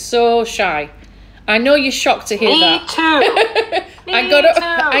used to be so shy. I know you're shocked to hear that. Me too.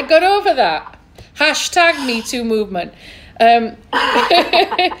 I got over that. Hashtag Me Too movement.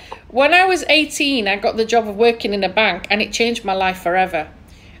 When I was 18, I got the job of working in a bank, and it changed my life forever.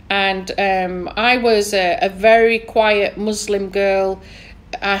 And I was a very quiet Muslim girl.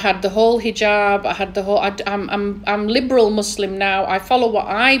 I had the whole hijab. I had the whole. I'm liberal Muslim now. I follow what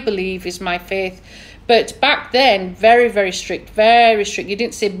I believe is my faith, but back then, very, very strict, very strict. You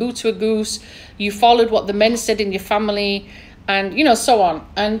didn't say boo to a goose. You followed what the men said in your family, and so on.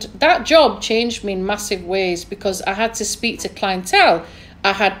 And that job changed me in massive ways because I had to speak to clientele.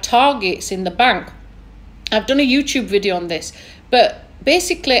 I had targets in the bank. I've done a YouTube video on this, but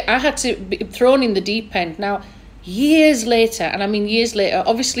basically, I had to be thrown in the deep end. Now, years later, and I mean years later,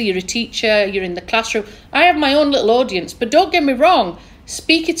 obviously you're a teacher, you're in the classroom. I have my own little audience, but don't get me wrong,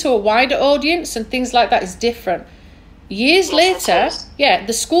 speaking to a wider audience and things like that is different. Years later,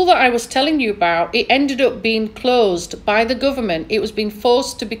 the school that I was telling you about, it ended up being closed by the government. It was being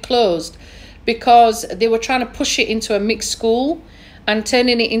forced to be closed because they were trying to push it into a mixed school and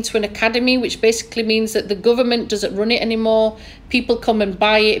turning it into an academy, which basically means that the government doesn't run it anymore. People come and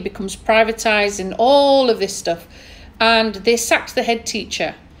buy it. It becomes privatized and all of this stuff. And they sacked the head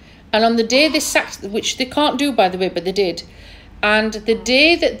teacher. And on the day they sacked, which they can't do, by the way, but they did. And the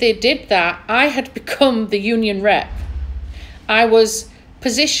day that they did that, I had become the union rep. I was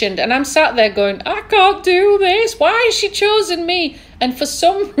positioned and I'm sat there going, I can't do this. Why has she chosen me? And for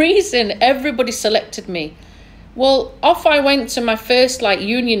some reason, everybody selected me. Well, off I went to my first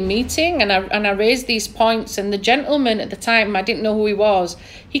union meeting and I raised these points, and the gentleman at the time, I didn't know who he was,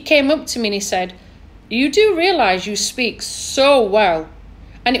 he came up to me and he said, you do realise you speak so well.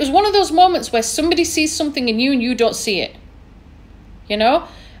 And it was one of those moments where somebody sees something in you and you don't see it, you know?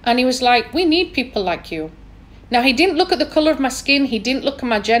 And he was like, we need people like you. Now, he didn't look at the colour of my skin. He didn't look at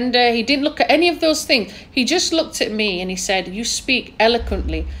my gender. He didn't look at any of those things. He just looked at me and he said, you speak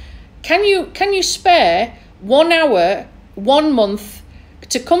eloquently. Can you spare 1 hour, 1 month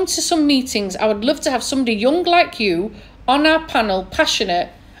to come to some meetings? I would love to have somebody young like you on our panel, passionate.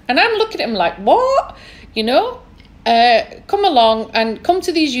 And I'm looking at him like, what? You know, come along and come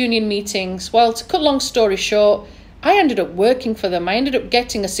to these union meetings. Well, to cut long story short, I ended up working for them. I ended up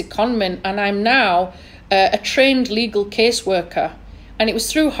getting a secondment, and I'm now a trained legal caseworker. And it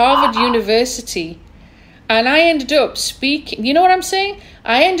was through Harvard University. And I ended up speaking, you know what I'm saying?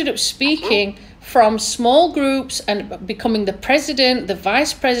 I ended up speaking from small groups and becoming the president, the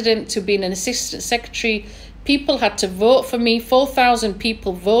vice president, to being an assistant secretary. People had to vote for me. 4,000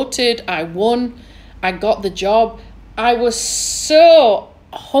 people voted. I won. I got the job. I was so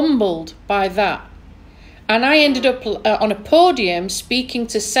humbled by that. And I ended up on a podium speaking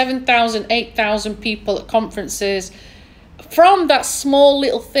to 7,000, 8,000 people at conferences from that small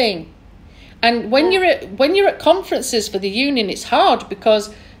little thing. And when you're at conferences for the union, it's hard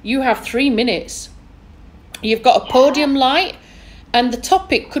because you have 3 minutes. You've got a podium light, and the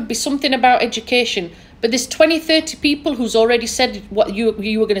topic could be something about education. But there's 20, 30 people who's already said what you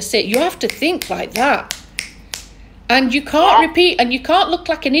were going to say. You have to think like that. And you can't repeat, and you can't look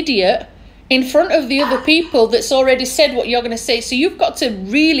like an idiot in front of the other people that's already said what you're going to say. So you've got to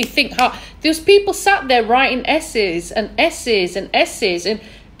really think hard. There's people sat there writing essays and essays and essays and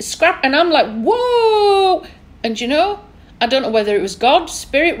scrap. And I'm like, whoa. And you know, I don't know whether it was God,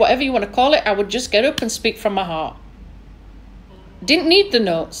 spirit, whatever you want to call it. I would just get up and speak from my heart. Didn't need the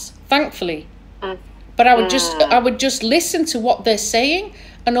notes, thankfully. But I would just listen to what they're saying,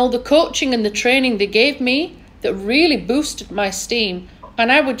 and all the coaching and the training they gave me that really boosted my esteem.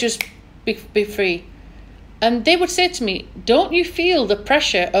 And I would just be free. And they would say to me, don't you feel the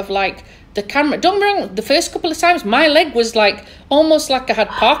pressure of the camera? Don't get me wrong, the first couple of times my leg was almost like I had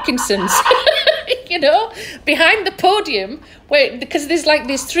Parkinson's. You know, behind the podium, because there's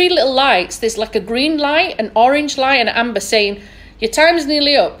these 3 little lights. There's a green light, an orange light, and an amber saying your time's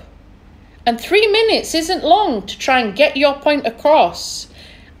nearly up. And 3 minutes isn't long to try and get your point across.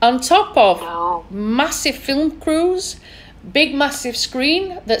 On top of massive film crews, big massive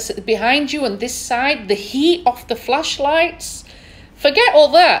screen that's behind you on this side, the heat off the flashlights. Forget all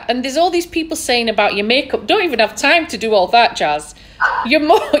that. And there's all these people saying about your makeup. Don't even have time to do all that jazz. You're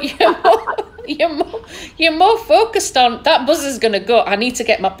more focused on that buzzer's going to go. I need to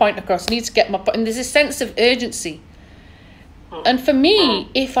get my point across. I need to get my point. And there's a sense of urgency. And for me,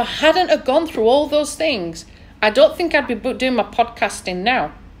 if I hadn't have gone through all those things, I don't think I'd be doing my podcasting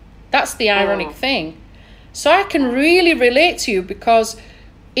now. That's the ironic thing. So I can really relate to you, because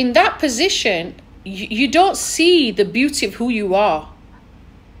in that position, you don't see the beauty of who you are.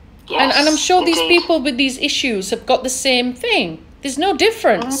 Yes, and I'm sure indeed. These people with these issues have got the same thing. There's no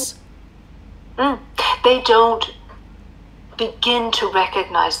difference. They don't begin to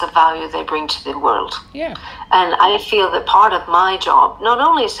recognize the value they bring to the world. Yeah. And I feel that part of my job not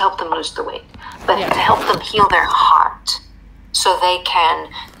only is to help them lose the weight, but to help them heal their heart, so they can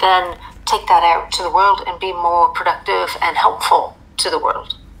then take that out to the world and be more productive and helpful to the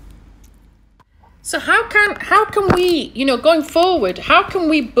world. So how can we, going forward, how can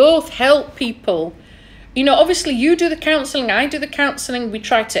we both help people? Obviously you do the counselling, I do the counselling, we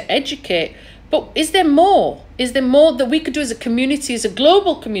try to educate, but is there more? Is there more that we could do as a community, as a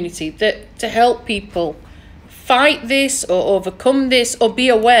global community, to help people fight this or overcome this or be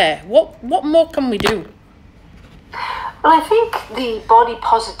aware? What more can we do? Well, I think the body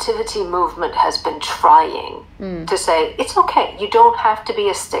positivity movement has been trying to say, it's okay, you don't have to be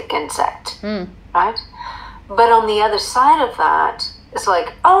a stick insect, right? But on the other side of that, It's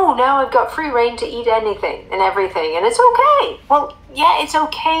like, oh, now I've got free reign to eat anything and everything, and it's okay. Well, yeah, it's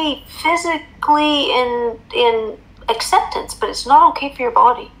okay physically in acceptance, but it's not okay for your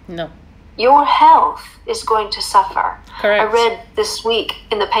body. No. Your health is going to suffer. Correct. I read this week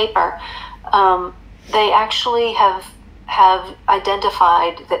in the paper, they actually have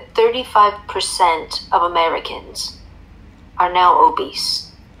identified that 35% of Americans are now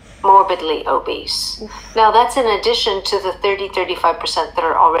obese, morbidly obese. Oof. Now, that's in addition to the 35% that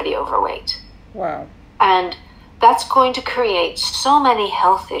are already overweight. Wow. And that's going to create so many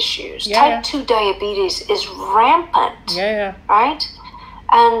health issues. Type 2 diabetes is rampant. Yeah. Right?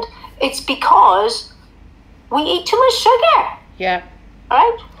 And it's because we eat too much sugar. Yeah.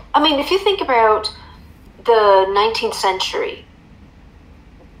 Right? I mean, if you think about the 19th century,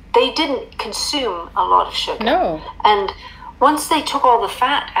 they didn't consume a lot of sugar. No. And once they took all the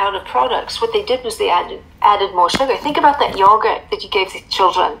fat out of products, what they did was they added more sugar. Think about that yogurt that you gave the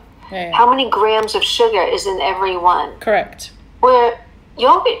children. Yeah. How many grams of sugar is in every one? Correct. Where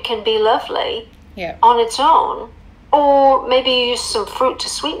yogurt can be lovely on its own, or maybe you use some fruit to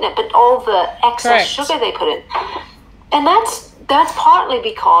sweeten it, but all the excess sugar they put in. And that's partly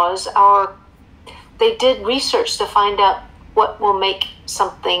because they did research to find out what will make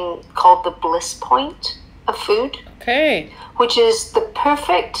something called the bliss point of food. Okay. Which is the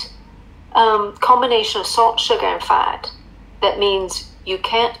perfect combination of salt, sugar, and fat. That means you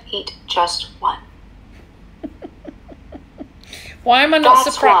can't eat just one. Why am I not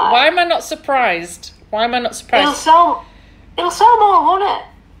surprised? Why am I not surprised? It'll sell more, won't it?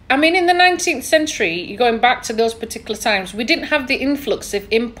 I mean, in the 19th century, going back to those particular times, we didn't have the influx of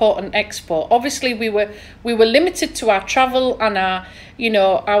import and export. Obviously, we were limited to our travel, and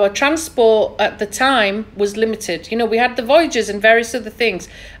our transport at the time was limited. We had the voyages and various other things.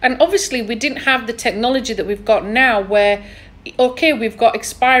 And obviously, we didn't have the technology that we've got now where, okay, we've got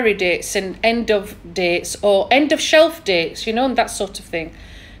expiry dates and end of dates or end of shelf dates, and that sort of thing.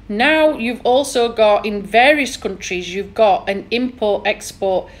 Now you've also got, in various countries, you've got an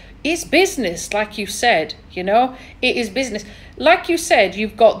import-export. It's business, like you said, it is business. Like you said,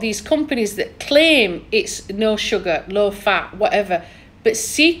 you've got these companies that claim it's no sugar, low fat, whatever, but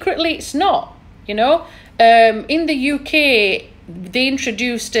secretly it's not, In the UK, they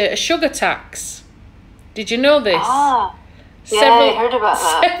introduced a sugar tax. Did you know this? I heard about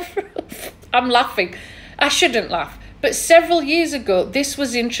that. I'm laughing. I shouldn't laugh. But several years ago, this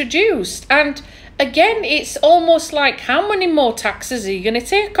was introduced. And again, it's almost like, how many more taxes are you going to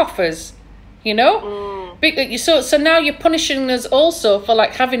take off us? So now you're punishing us also for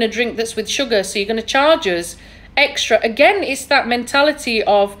like having a drink that's with sugar. So you're going to charge us extra. Again, it's that mentality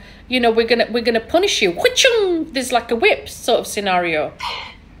of, we're gonna punish you. There's like a whip sort of scenario.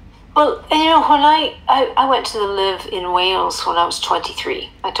 Well, when I went to live in Wales when I was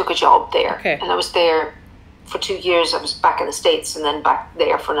 23, I took a job there. Okay. And I was there for 2 years. I was back in the States and then back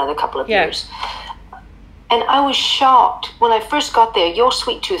there for another couple of years. And I was shocked when I first got there. Your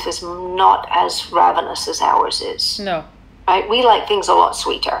sweet tooth is not as ravenous as ours is. No. Right? We like things a lot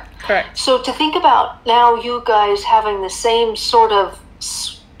sweeter. Correct. So to think about now you guys having the same sort of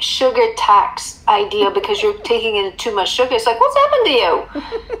sugar tax idea because you're taking in too much sugar, it's like, what's happened to you?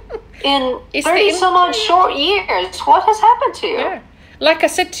 In 30 some odd short years, what has happened to you? Yeah. Like I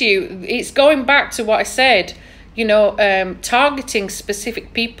said to you, it's going back to what I said, targeting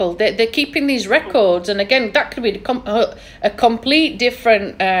specific people. They're keeping these records. And again, that could be a complete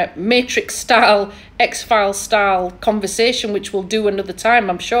different Matrix style, X-File style conversation, which we'll do another time,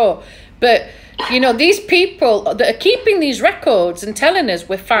 I'm sure. But, these people that are keeping these records and telling us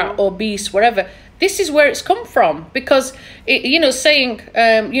we're fat, obese, whatever, this is where it's come from. Because, saying,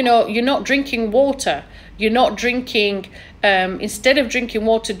 you're not drinking water, you're not drinking... instead of drinking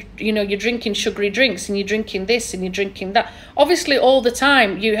water, you're drinking sugary drinks and you're drinking this and you're drinking that. Obviously, all the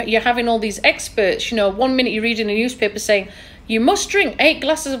time, you're having all these experts. 1 minute you read in a newspaper saying, you must drink 8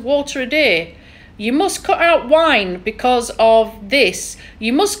 glasses of water a day. You must cut out wine because of this.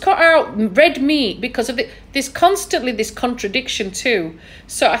 You must cut out red meat because of it. There's constantly this contradiction too.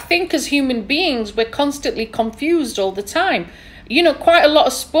 So I think as human beings, we're constantly confused all the time. Quite a lot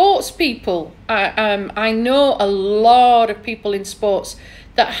of sports people. I know a lot of people in sports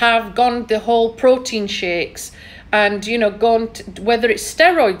that have gone the whole protein shakes and, gone to, whether it's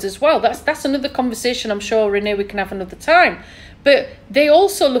steroids as well. That's another conversation I'm sure, Renee, we can have another time. But they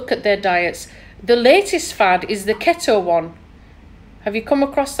also look at their diets. The latest fad is the keto one. Have you come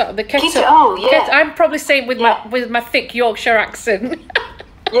across that? The keto. Oh, yeah. I'm probably saying with my thick Yorkshire accent.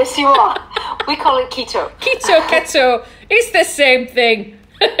 Yes, you are. We call it keto. Keto. It's the same thing.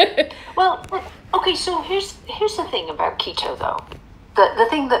 Well, okay, so here's the thing about keto, though. the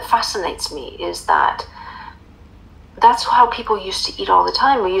thing that fascinates me is that that's how people used to eat all the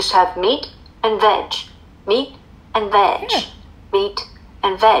time. We used to have meat and veg, meat and veg, meat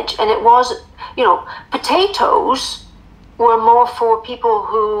and veg. And it was, you know, potatoes were more for people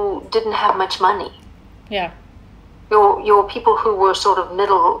who didn't have much money. Yeah. Your people who were sort of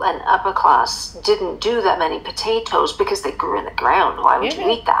middle and upper class didn't do that many potatoes because they grew in the ground. Why would you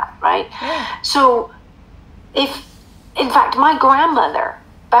eat that, right? Yeah. So in fact, my grandmother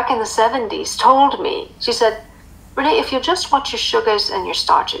back in the 70s told me, she said, Renee, if you just watch your sugars and your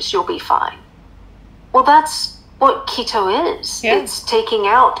starches, you'll be fine. Well, that's what keto is. Yeah. It's taking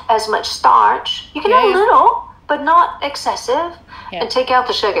out as much starch. You can have a little, but not excessive. And take out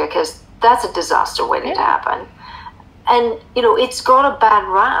the sugar, because that's a disaster waiting to happen. And, you know, it's got a bad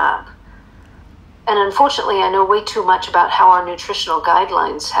rap. And unfortunately, I know way too much about how our nutritional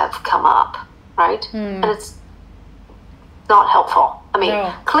guidelines have come up, right? And it's not helpful. I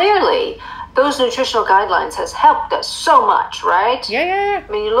mean, clearly, those nutritional guidelines has helped us so much, right? Yeah.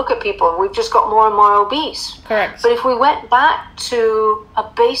 I mean, you look at people, we've just got more and more obese. Correct. But if we went back to a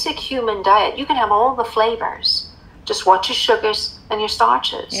basic human diet, you can have all the flavors. Just watch your sugars and your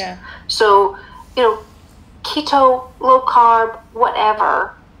starches. Yeah. So, you know, keto, low carb,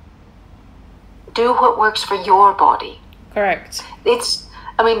 whatever, do what works for your body. Correct. It's,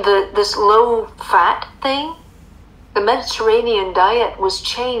 I mean, this low fat thing, the Mediterranean diet was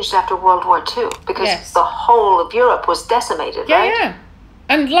changed after World War II because the whole of Europe was decimated, right? Yeah.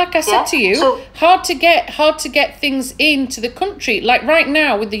 And like I said to you, so, hard to get things into the country. Like right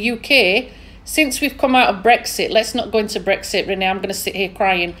now with the UK, since we've come out of Brexit, let's not go into Brexit, Renee, I'm going to sit here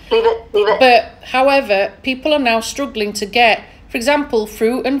crying. Leave it. But, however, people are now struggling to get, for example,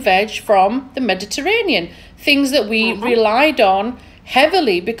 fruit and veg from the Mediterranean, things that we relied on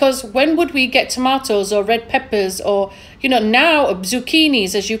heavily, because when would we get tomatoes or red peppers or, you know, now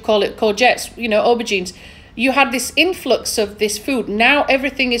zucchinis, as you call it, courgettes, you know, aubergines. You had this influx of this food. Now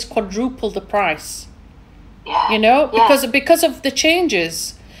everything is quadruple the price, you know, because of the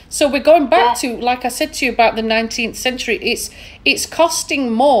changes. So we're going back to, like I said to you about the 19th century, it's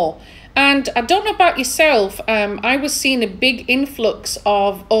costing more. And I don't know about yourself, I was seeing a big influx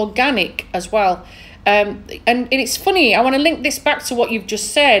of organic as well. And it's funny, I want to link this back to what you've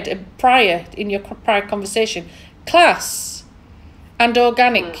just said prior in your prior conversation. Class and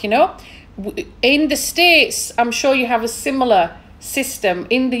organic, you know. In the States, I'm sure you have a similar system.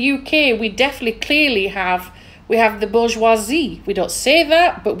 In the UK, we definitely clearly have the bourgeoisie. We don't say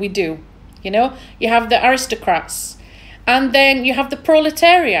that, but we do. You know, you have the aristocrats, and then you have the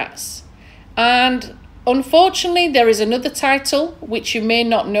proletariats. And unfortunately, there is another title which you may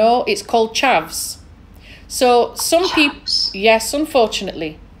not know. It's called chavs. So some people, yes,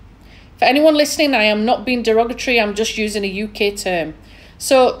 unfortunately. For anyone listening, I am not being derogatory. I'm just using a UK term.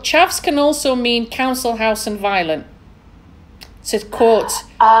 So chavs can also mean council house and violent. To quote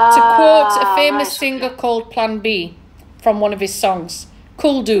a famous singer called Plan B from one of his songs.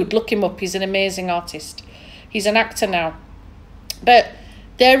 Cool dude, look him up. He's an amazing artist. He's an actor now. But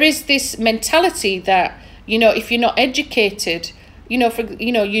there is this mentality that, you know, if you're not educated, you know,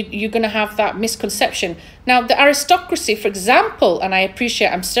 you're going to have that misconception. Now, the aristocracy, for example, and I appreciate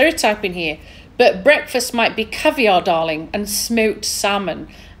I'm stereotyping here, but breakfast might be caviar, darling, and smoked salmon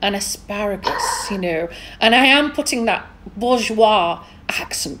and asparagus, you know. And I am putting that bourgeois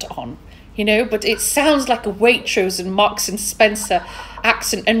accent on, you know, but it sounds like a Waitrose and Marks and Spencer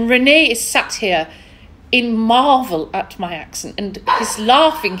accent. And Renee is sat here in marvel at my accent and is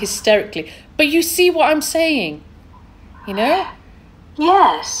laughing hysterically. But you see what I'm saying, you know?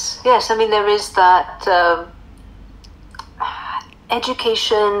 Yes. I mean, there is that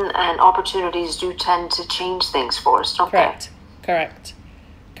education and opportunities do tend to change things for us, don't they? Correct.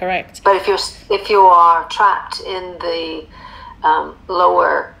 But if you are trapped in the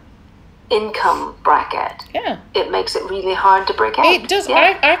lower income bracket, it makes it really hard to break out. It does.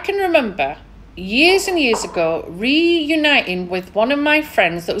 Yeah. I can remember years and years ago reuniting with one of my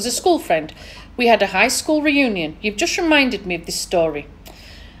friends that was a school friend. We had a high school reunion. You've just reminded me of this story.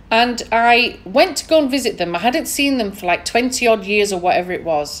 And I went to go and visit them. I hadn't seen them for like 20 odd years or whatever it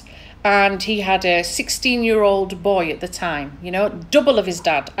was. And he had a 16-year-old boy at the time, you know, double of his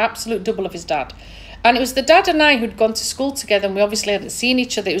dad, absolute double of his dad. And it was the dad and I who'd gone to school together, and we obviously hadn't seen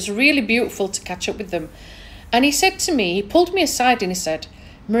each other. It was really beautiful to catch up with them. And he said to me, he pulled me aside and he said,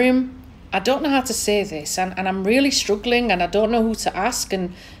 Miriam, I don't know how to say this, and I'm really struggling, and I don't know who to ask.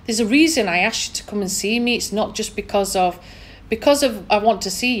 And there's a reason I asked you to come and see me. It's not just because of I want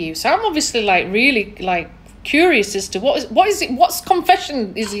to see you. So I'm obviously like really like curious as to what's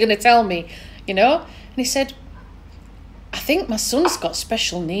confession is he going to tell me, you know? And he said, I think my son's got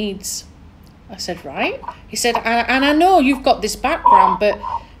special needs. I said, right. He said, and I know you've got this background, but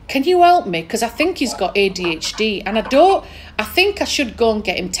can you help me? Because I think he's got ADHD, and I think I should go and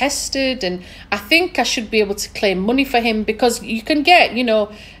get him tested, and I think I should be able to claim money for him, because you can get, you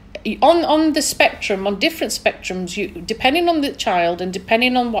know, on the spectrum, on different spectrums, depending on the child and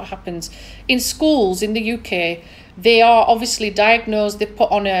depending on what happens in schools in the UK, they are obviously diagnosed, they're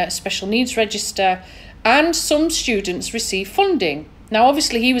put on a special needs register, and some students receive funding. Now,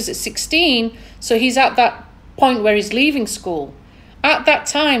 obviously, he was at 16, so he's at that point where he's leaving school. At that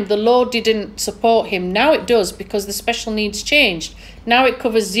time, the law didn't support him. Now it does, because the special needs changed. Now it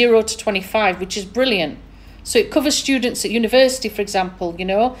covers 0 to 25, which is brilliant. So it covers students at university, for example, you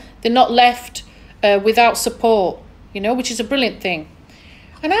know. They're not left without support, you know, which is a brilliant thing.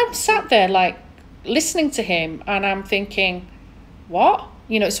 And I'm sat there, like, listening to him, and I'm thinking, what?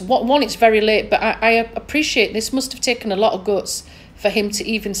 You know, it's very late, but I appreciate this must have taken a lot of guts for him to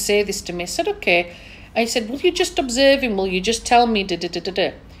even say this to me. I said, okay. I said, will you just observe him? Will you just tell me? So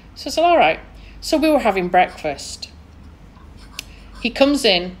I said, all right. So we were having breakfast. He comes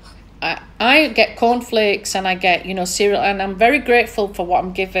in. I get cornflakes and I get, you know, cereal. And I'm very grateful for what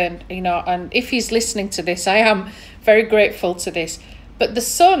I'm given, you know. And if he's listening to this, I am very grateful to this. But the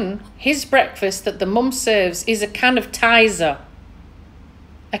son, his breakfast that the mum serves is a can of Tizer.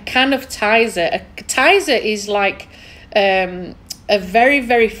 A can of Tizer. A Tizer is like a very,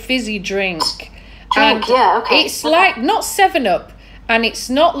 very fizzy drink. And yeah, okay. It's like not 7-Up, and it's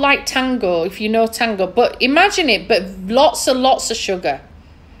not like Tango, if you know Tango, but imagine it, but lots of sugar.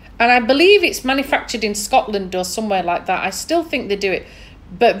 And I believe it's manufactured in Scotland or somewhere like that. I still think they do it,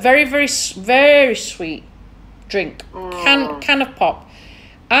 but very, very, very sweet drink, can of pop.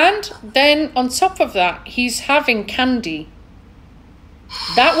 And then on top of that, he's having candy.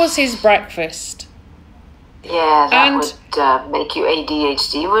 That was his breakfast. Yeah, that would make you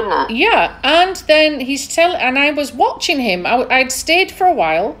ADHD, wouldn't it? Yeah, and then and I was watching him. I'd stayed for a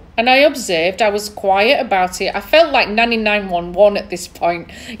while, and I observed. I was quiet about it. I felt like Nanny 911 at this point,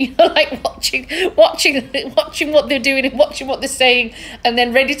 you know, like watching what they're doing and watching what they're saying, and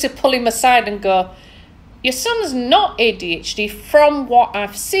then ready to pull him aside and go, your son's not ADHD from what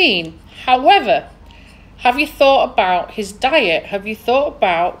I've seen. However, have you thought about his diet? Have you thought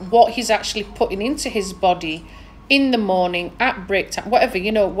about what he's actually putting into his body in the morning, at break time, whatever,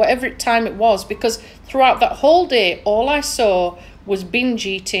 you know, whatever time it was? Because throughout that whole day, all I saw was binge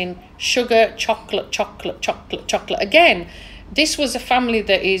eating, sugar, chocolate. Again, this was a family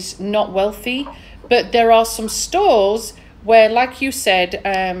that is not wealthy, but there are some stores where, like you said,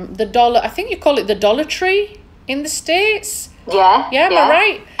 the dollar, I think you call it the Dollar Tree in the States. Yeah, am I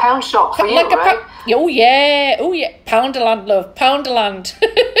right? Pound shop for you, like right? Oh yeah, Pounderland, love, Pounderland.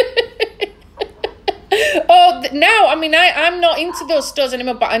 Now, I mean, I'm not into those stores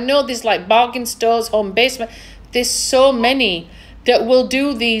anymore, but I know there's like bargain stores, home basement. There's so many that will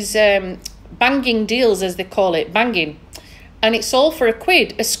do these banging deals, as they call it, banging. And it's all for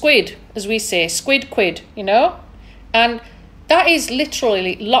a squid, as we say, quid, you know? And that is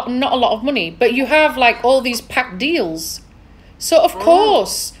literally not a lot of money, but you have like all these packed deals. So, of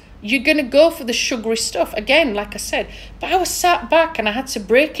course, you're going to go for the sugary stuff, again, like I said. But I was sat back and I had to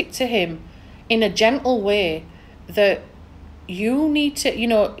break it to him in a gentle way that you need to, you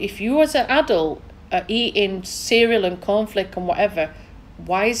know, if you as an adult are eating cereal and cornflake and whatever,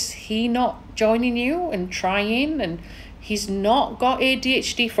 why is he not joining you and trying? And he's not got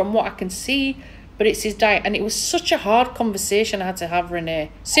ADHD from what I can see, but it's his diet. And it was such a hard conversation I had to have,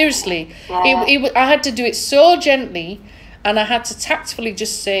 Renee. Seriously, I had to do it so gently. And I had to tactfully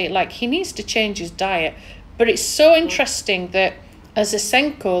just say, like, he needs to change his diet. But it's so interesting that as a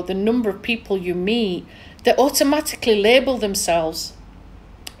Senko, the number of people you meet that automatically label themselves.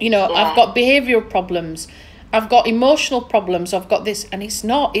 You know, I've got behavioural problems. I've got emotional problems. I've got this. And it's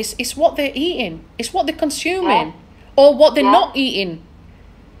not. It's what they're eating. It's what they're consuming. Or what they're not eating.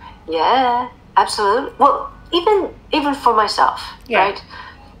 Yeah, absolutely. Well, even for myself, right?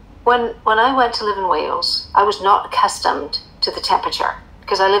 When I went to live in Wales, I was not accustomed to the temperature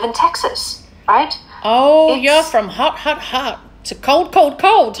because I live in Texas, right? Oh, you're from hot to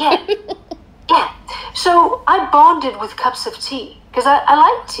cold. Yeah. So I bonded with cups of tea because I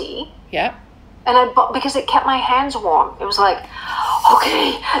like tea. Yeah. And because it kept my hands warm. It was like,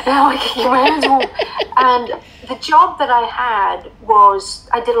 okay, now I can keep my hands warm. And the job that I had was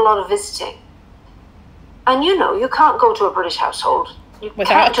I did a lot of visiting. And you know, you can't go to a British household. You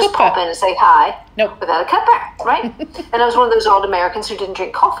can't just pop in and say hi without a cuppa, right? And I was one of those old Americans who didn't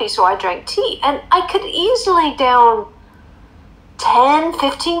drink coffee, so I drank tea. And I could easily down 10,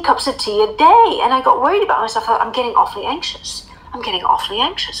 15 cups of tea a day. And I got worried about myself. I thought, I'm getting awfully anxious.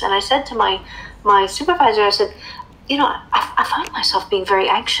 And I said to my supervisor, I said, I find myself being very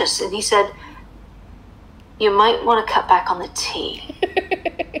anxious. And he said, you might want to cut back on the tea.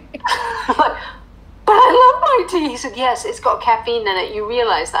 I'm like, but I love my tea. He said, yes, it's got caffeine in it. You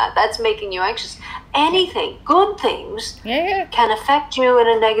realize that. That's making you anxious. Anything, good things, can affect you in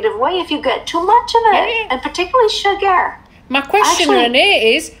a negative way if you get too much of it, and particularly sugar. My question,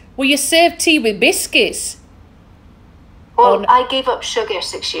 Renee, is, will you serve tea with biscuits? Well, I gave up sugar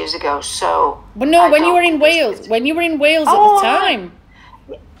 6 years ago, so... Well, no, when you were in Wales. When you were in Wales at the time.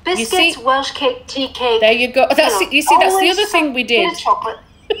 Biscuits, Welsh cake, tea cake. There you go. That's the other thing we did. Chocolate.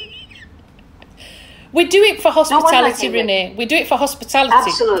 We do it for hospitality, Renee. We do it for hospitality.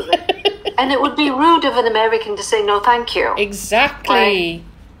 Absolutely. And it would be rude of an American to say no thank you. Exactly. Right?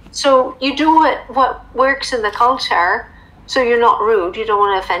 So you do what works in the culture, so you're not rude. You don't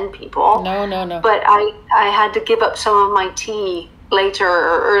want to offend people. No. But I had to give up some of my tea later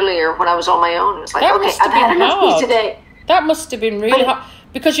or earlier when I was on my own. It was like, okay, I've had enough tea today. That must have been really hard.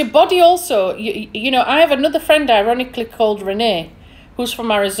 Because your body also, I have another friend, ironically called Renee, who's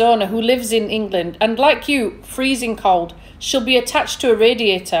from Arizona, who lives in England, and like you, freezing cold, she'll be attached to a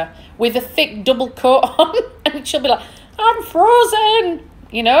radiator with a thick double coat on, and she'll be like, I'm frozen,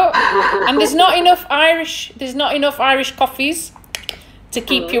 and there's not enough Irish coffees to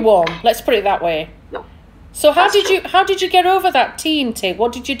keep you warm. Let's put it that way. No. So how did you get over that tea intake?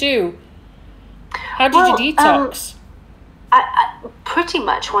 What did you do? How did you detox? I pretty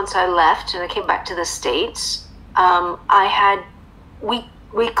much once I left and I came back to the States,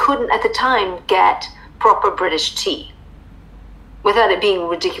 we couldn't at the time get proper British tea without it being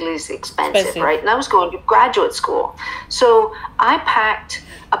ridiculously expensive, right? And I was going to graduate school. So I packed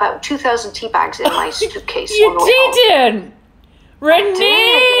about 2,000 tea bags in my suitcase. You didn't?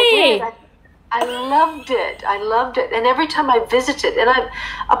 Renee! I loved it. I loved it. And every time I visited, and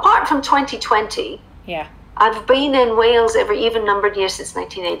apart from 2020, I've been in Wales every even-numbered year since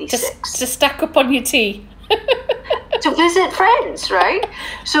 1986. To stack up on your tea. To visit friends, right?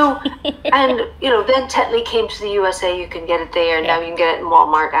 So, and, then Tetley came to the USA, you can get it there, and now you can get it in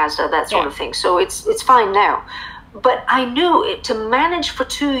Walmart, Asda, that sort of thing. So it's fine now. But I knew to manage for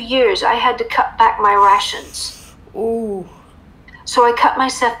 2 years, I had to cut back my rations. Ooh. So I cut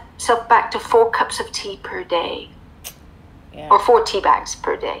myself back to 4 cups of tea per day. Or 4 tea bags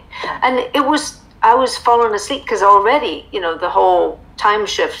per day. And I was falling asleep because already, the whole time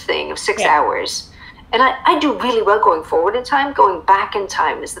shift thing of 6 hours. And I do really well going forward in time. Going back in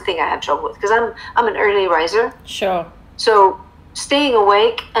time is the thing I have trouble with because I'm an early riser. Sure. So staying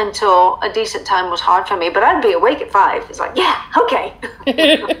awake until a decent time was hard for me. But I'd be awake at 5. It's like, okay.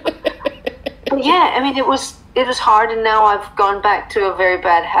 But yeah, I mean, it was hard, and now I've gone back to a very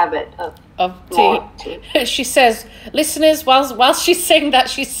bad habit of tea. She says, listeners, whilst she's saying that,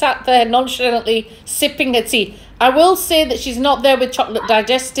 she sat there nonchalantly sipping her tea. I will say that she's not there with chocolate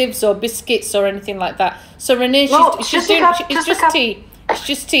digestives or biscuits or anything like that. So Renee, it's just tea. It's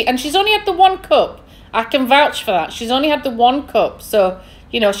just tea, and she's only had the 1 cup. I can vouch for that. She's only had the 1 cup, so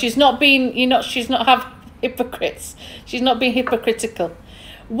she's not being hypocrites. She's not being hypocritical.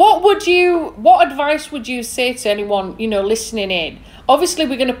 What advice would you say to anyone listening in? Obviously,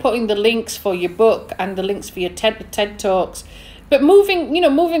 we're going to put in the links for your book and the links for your TED Talks. But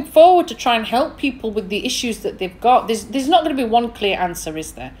moving forward to try and help people with the issues that they've got, there's not going to be one clear answer,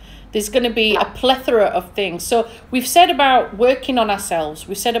 is there? There's going to be a plethora of things. So we've said about working on ourselves.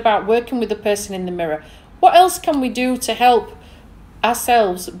 We've said about working with the person in the mirror. What else can we do to help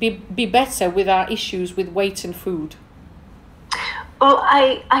ourselves be better with our issues with weight and food? Well,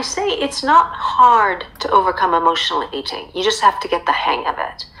 I say it's not hard to overcome emotional eating. You just have to get the hang of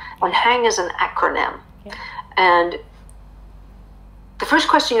it. And hang is an acronym. Yeah. And the first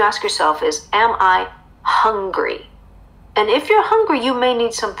question you ask yourself is, am I hungry? And if you're hungry, you may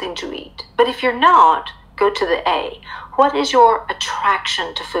need something to eat. But if you're not, go to the A. What is your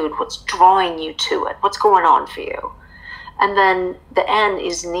attraction to food? What's drawing you to it? What's going on for you? And then the N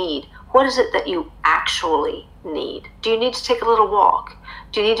is need. What is it that you actually need? Do you need to take a little walk?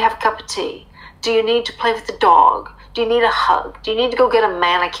 Do you need to have a cup of tea? Do you need to play with the dog? Do you need a hug? Do you need to go get a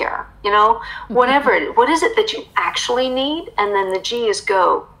manicure? Whatever. What is it that you actually need? And then the G is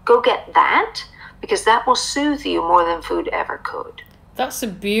go get that, because that will soothe you more than food ever could. That's a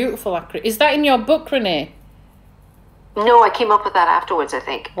beautiful acronym. Is that in your book, Renee? No, I came up with that afterwards, I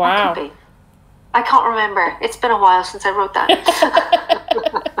think. Wow. I can't remember. It's been a while since I wrote that.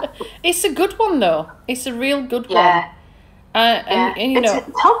 It's a good one, though. It's a real good one. And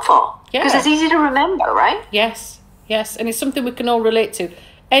it's helpful. Because it's easy to remember, right? Yes. Yes, and it's something we can all relate to.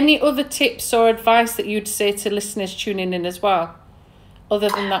 Any other tips or advice that you'd say to listeners tuning in as well, other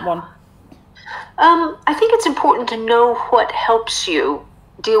than that one? I think it's important to know what helps you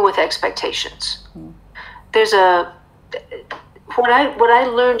deal with expectations. There's what I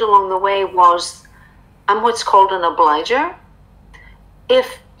learned along the way was I'm what's called an obliger.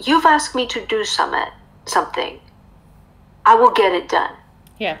 If you've asked me to do something, I will get it done.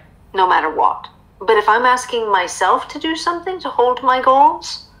 Yeah. No matter what. But if I'm asking myself to do something, to hold my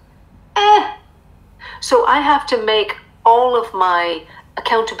goals, So I have to make all of my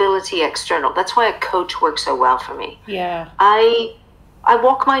accountability external. That's why a coach works so well for me. Yeah. I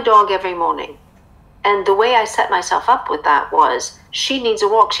walk my dog every morning. And the way I set myself up with that was she needs a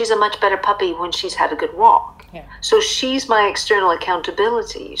walk. She's a much better puppy when she's had a good walk. Yeah. So she's my external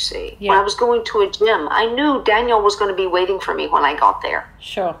accountability, you see. Yeah. When I was going to a gym, I knew Daniel was going to be waiting for me when I got there.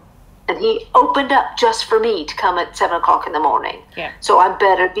 Sure. And he opened up just for me to come at 7 o'clock in the morning. Yeah. So I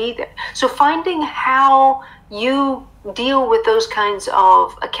better be there. So finding how you deal with those kinds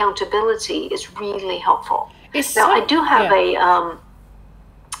of accountability is really helpful. I do have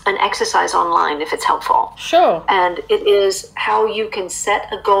an exercise online if it's helpful. Sure. And it is how you can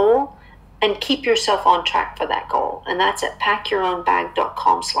set a goal and keep yourself on track for that goal. And that's at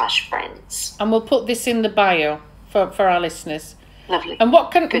packyourownbag.com/friends. And we'll put this in the bio for our listeners. Lovely. And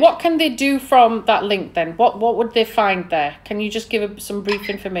what can they do from that link then? What would they find there? Can you just give some brief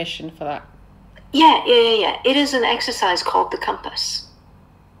information for that? Yeah. It is an exercise called the compass.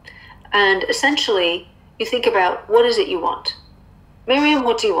 And essentially, you think about what is it you want? Miriam,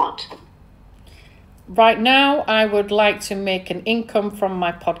 what do you want? Right now, I would like to make an income from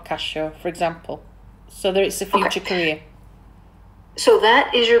my podcast show, for example, so that it's a future career. So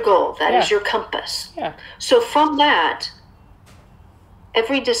that is your goal. That is your compass. Yeah. So from that,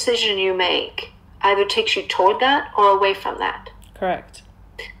 every decision you make either takes you toward that or away from that. Correct.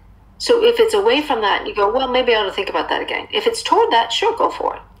 So if it's away from that, you go, well, maybe I ought to think about that again. If it's toward that, sure, go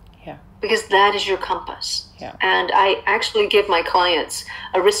for it. Yeah. Because that is your compass. Yeah. And I actually give my clients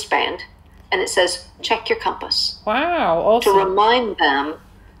a wristband, and it says, check your compass. Wow, awesome. To remind them,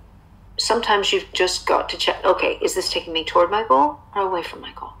 sometimes you've just got to check, okay, is this taking me toward my goal or away from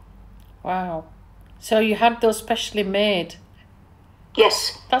my goal? Wow. So you had those specially made.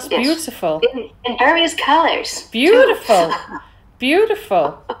 Yes. That's beautiful. In various colors. Beautiful.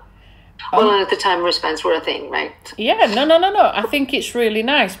 Beautiful. Well, at the time, wristbands were a thing, right? Yeah, no. I think it's really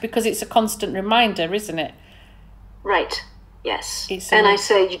nice because it's a constant reminder, isn't it? Right. Yes. I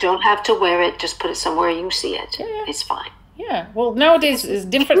say you don't have to wear it. Just put it somewhere you can see it. Yeah. It's fine. Yeah. Well, nowadays it's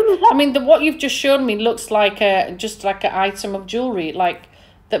different. I mean, what you've just shown me looks like just like an item of jewelry, like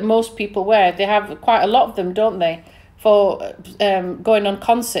that most people wear. They have quite a lot of them, don't they? For going on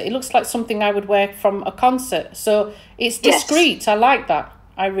concert. It looks like something I would wear from a concert. So it's discreet. Yes. I like that.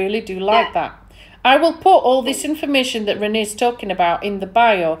 I really do like that. I will put all this information that Renee's talking about in the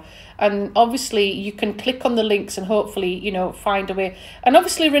bio. And obviously you can click on the links and hopefully, find a way. And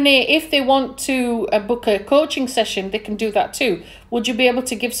obviously, Renee, if they want to book a coaching session, they can do that too. Would you be able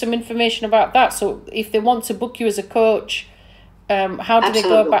to give some information about that? So if they want to book you as a coach, how do they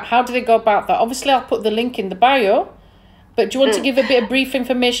go about that? Obviously, I'll put the link in the bio. But do you want to give a bit of brief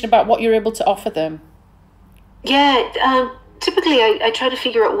information about what you're able to offer them? Yeah, typically I try to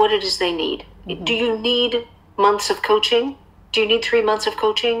figure out what it is they need. Mm-hmm. Do you need months of coaching? Do you need 3 months of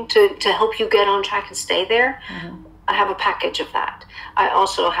coaching to help you get on track and stay there? Mm-hmm. I have a package of that. I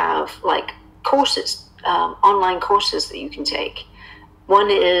also have courses, online courses that you can take. One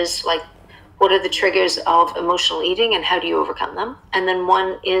is what are the triggers of emotional eating and how do you overcome them? And then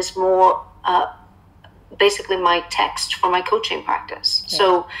one is more basically my text for my coaching practice. Yeah.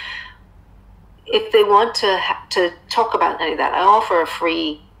 So if they want to talk about any of that, I offer a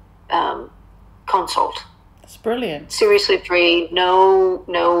free consult. That's brilliant. Seriously free. No,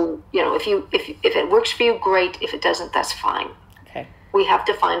 if it works for you, great. If it doesn't, that's fine. Okay. We have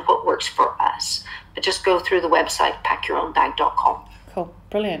to find what works for us. But just go through the website, packyourownbag.com. Cool.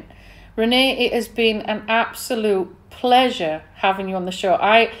 Brilliant. Renee, it has been an absolute pleasure having you on the show.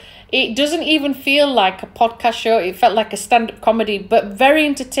 It doesn't even feel like a podcast show. It felt like a stand-up comedy, but very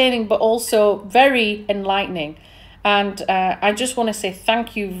entertaining, but also very enlightening. And I just want to say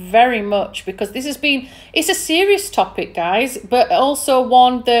thank you very much because it's a serious topic, guys, but also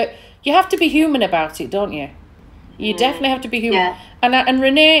one that you have to be human about it, don't you? You definitely have to be human. Yeah. And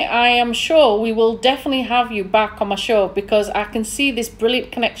Renee, I am sure we will definitely have you back on my show because I can see this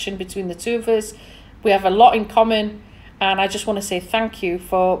brilliant connection between the two of us. We have a lot in common. And I just want to say thank you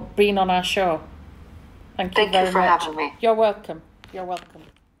for being on our show. Thank you very much. Thank you for having me. You're welcome. You're welcome.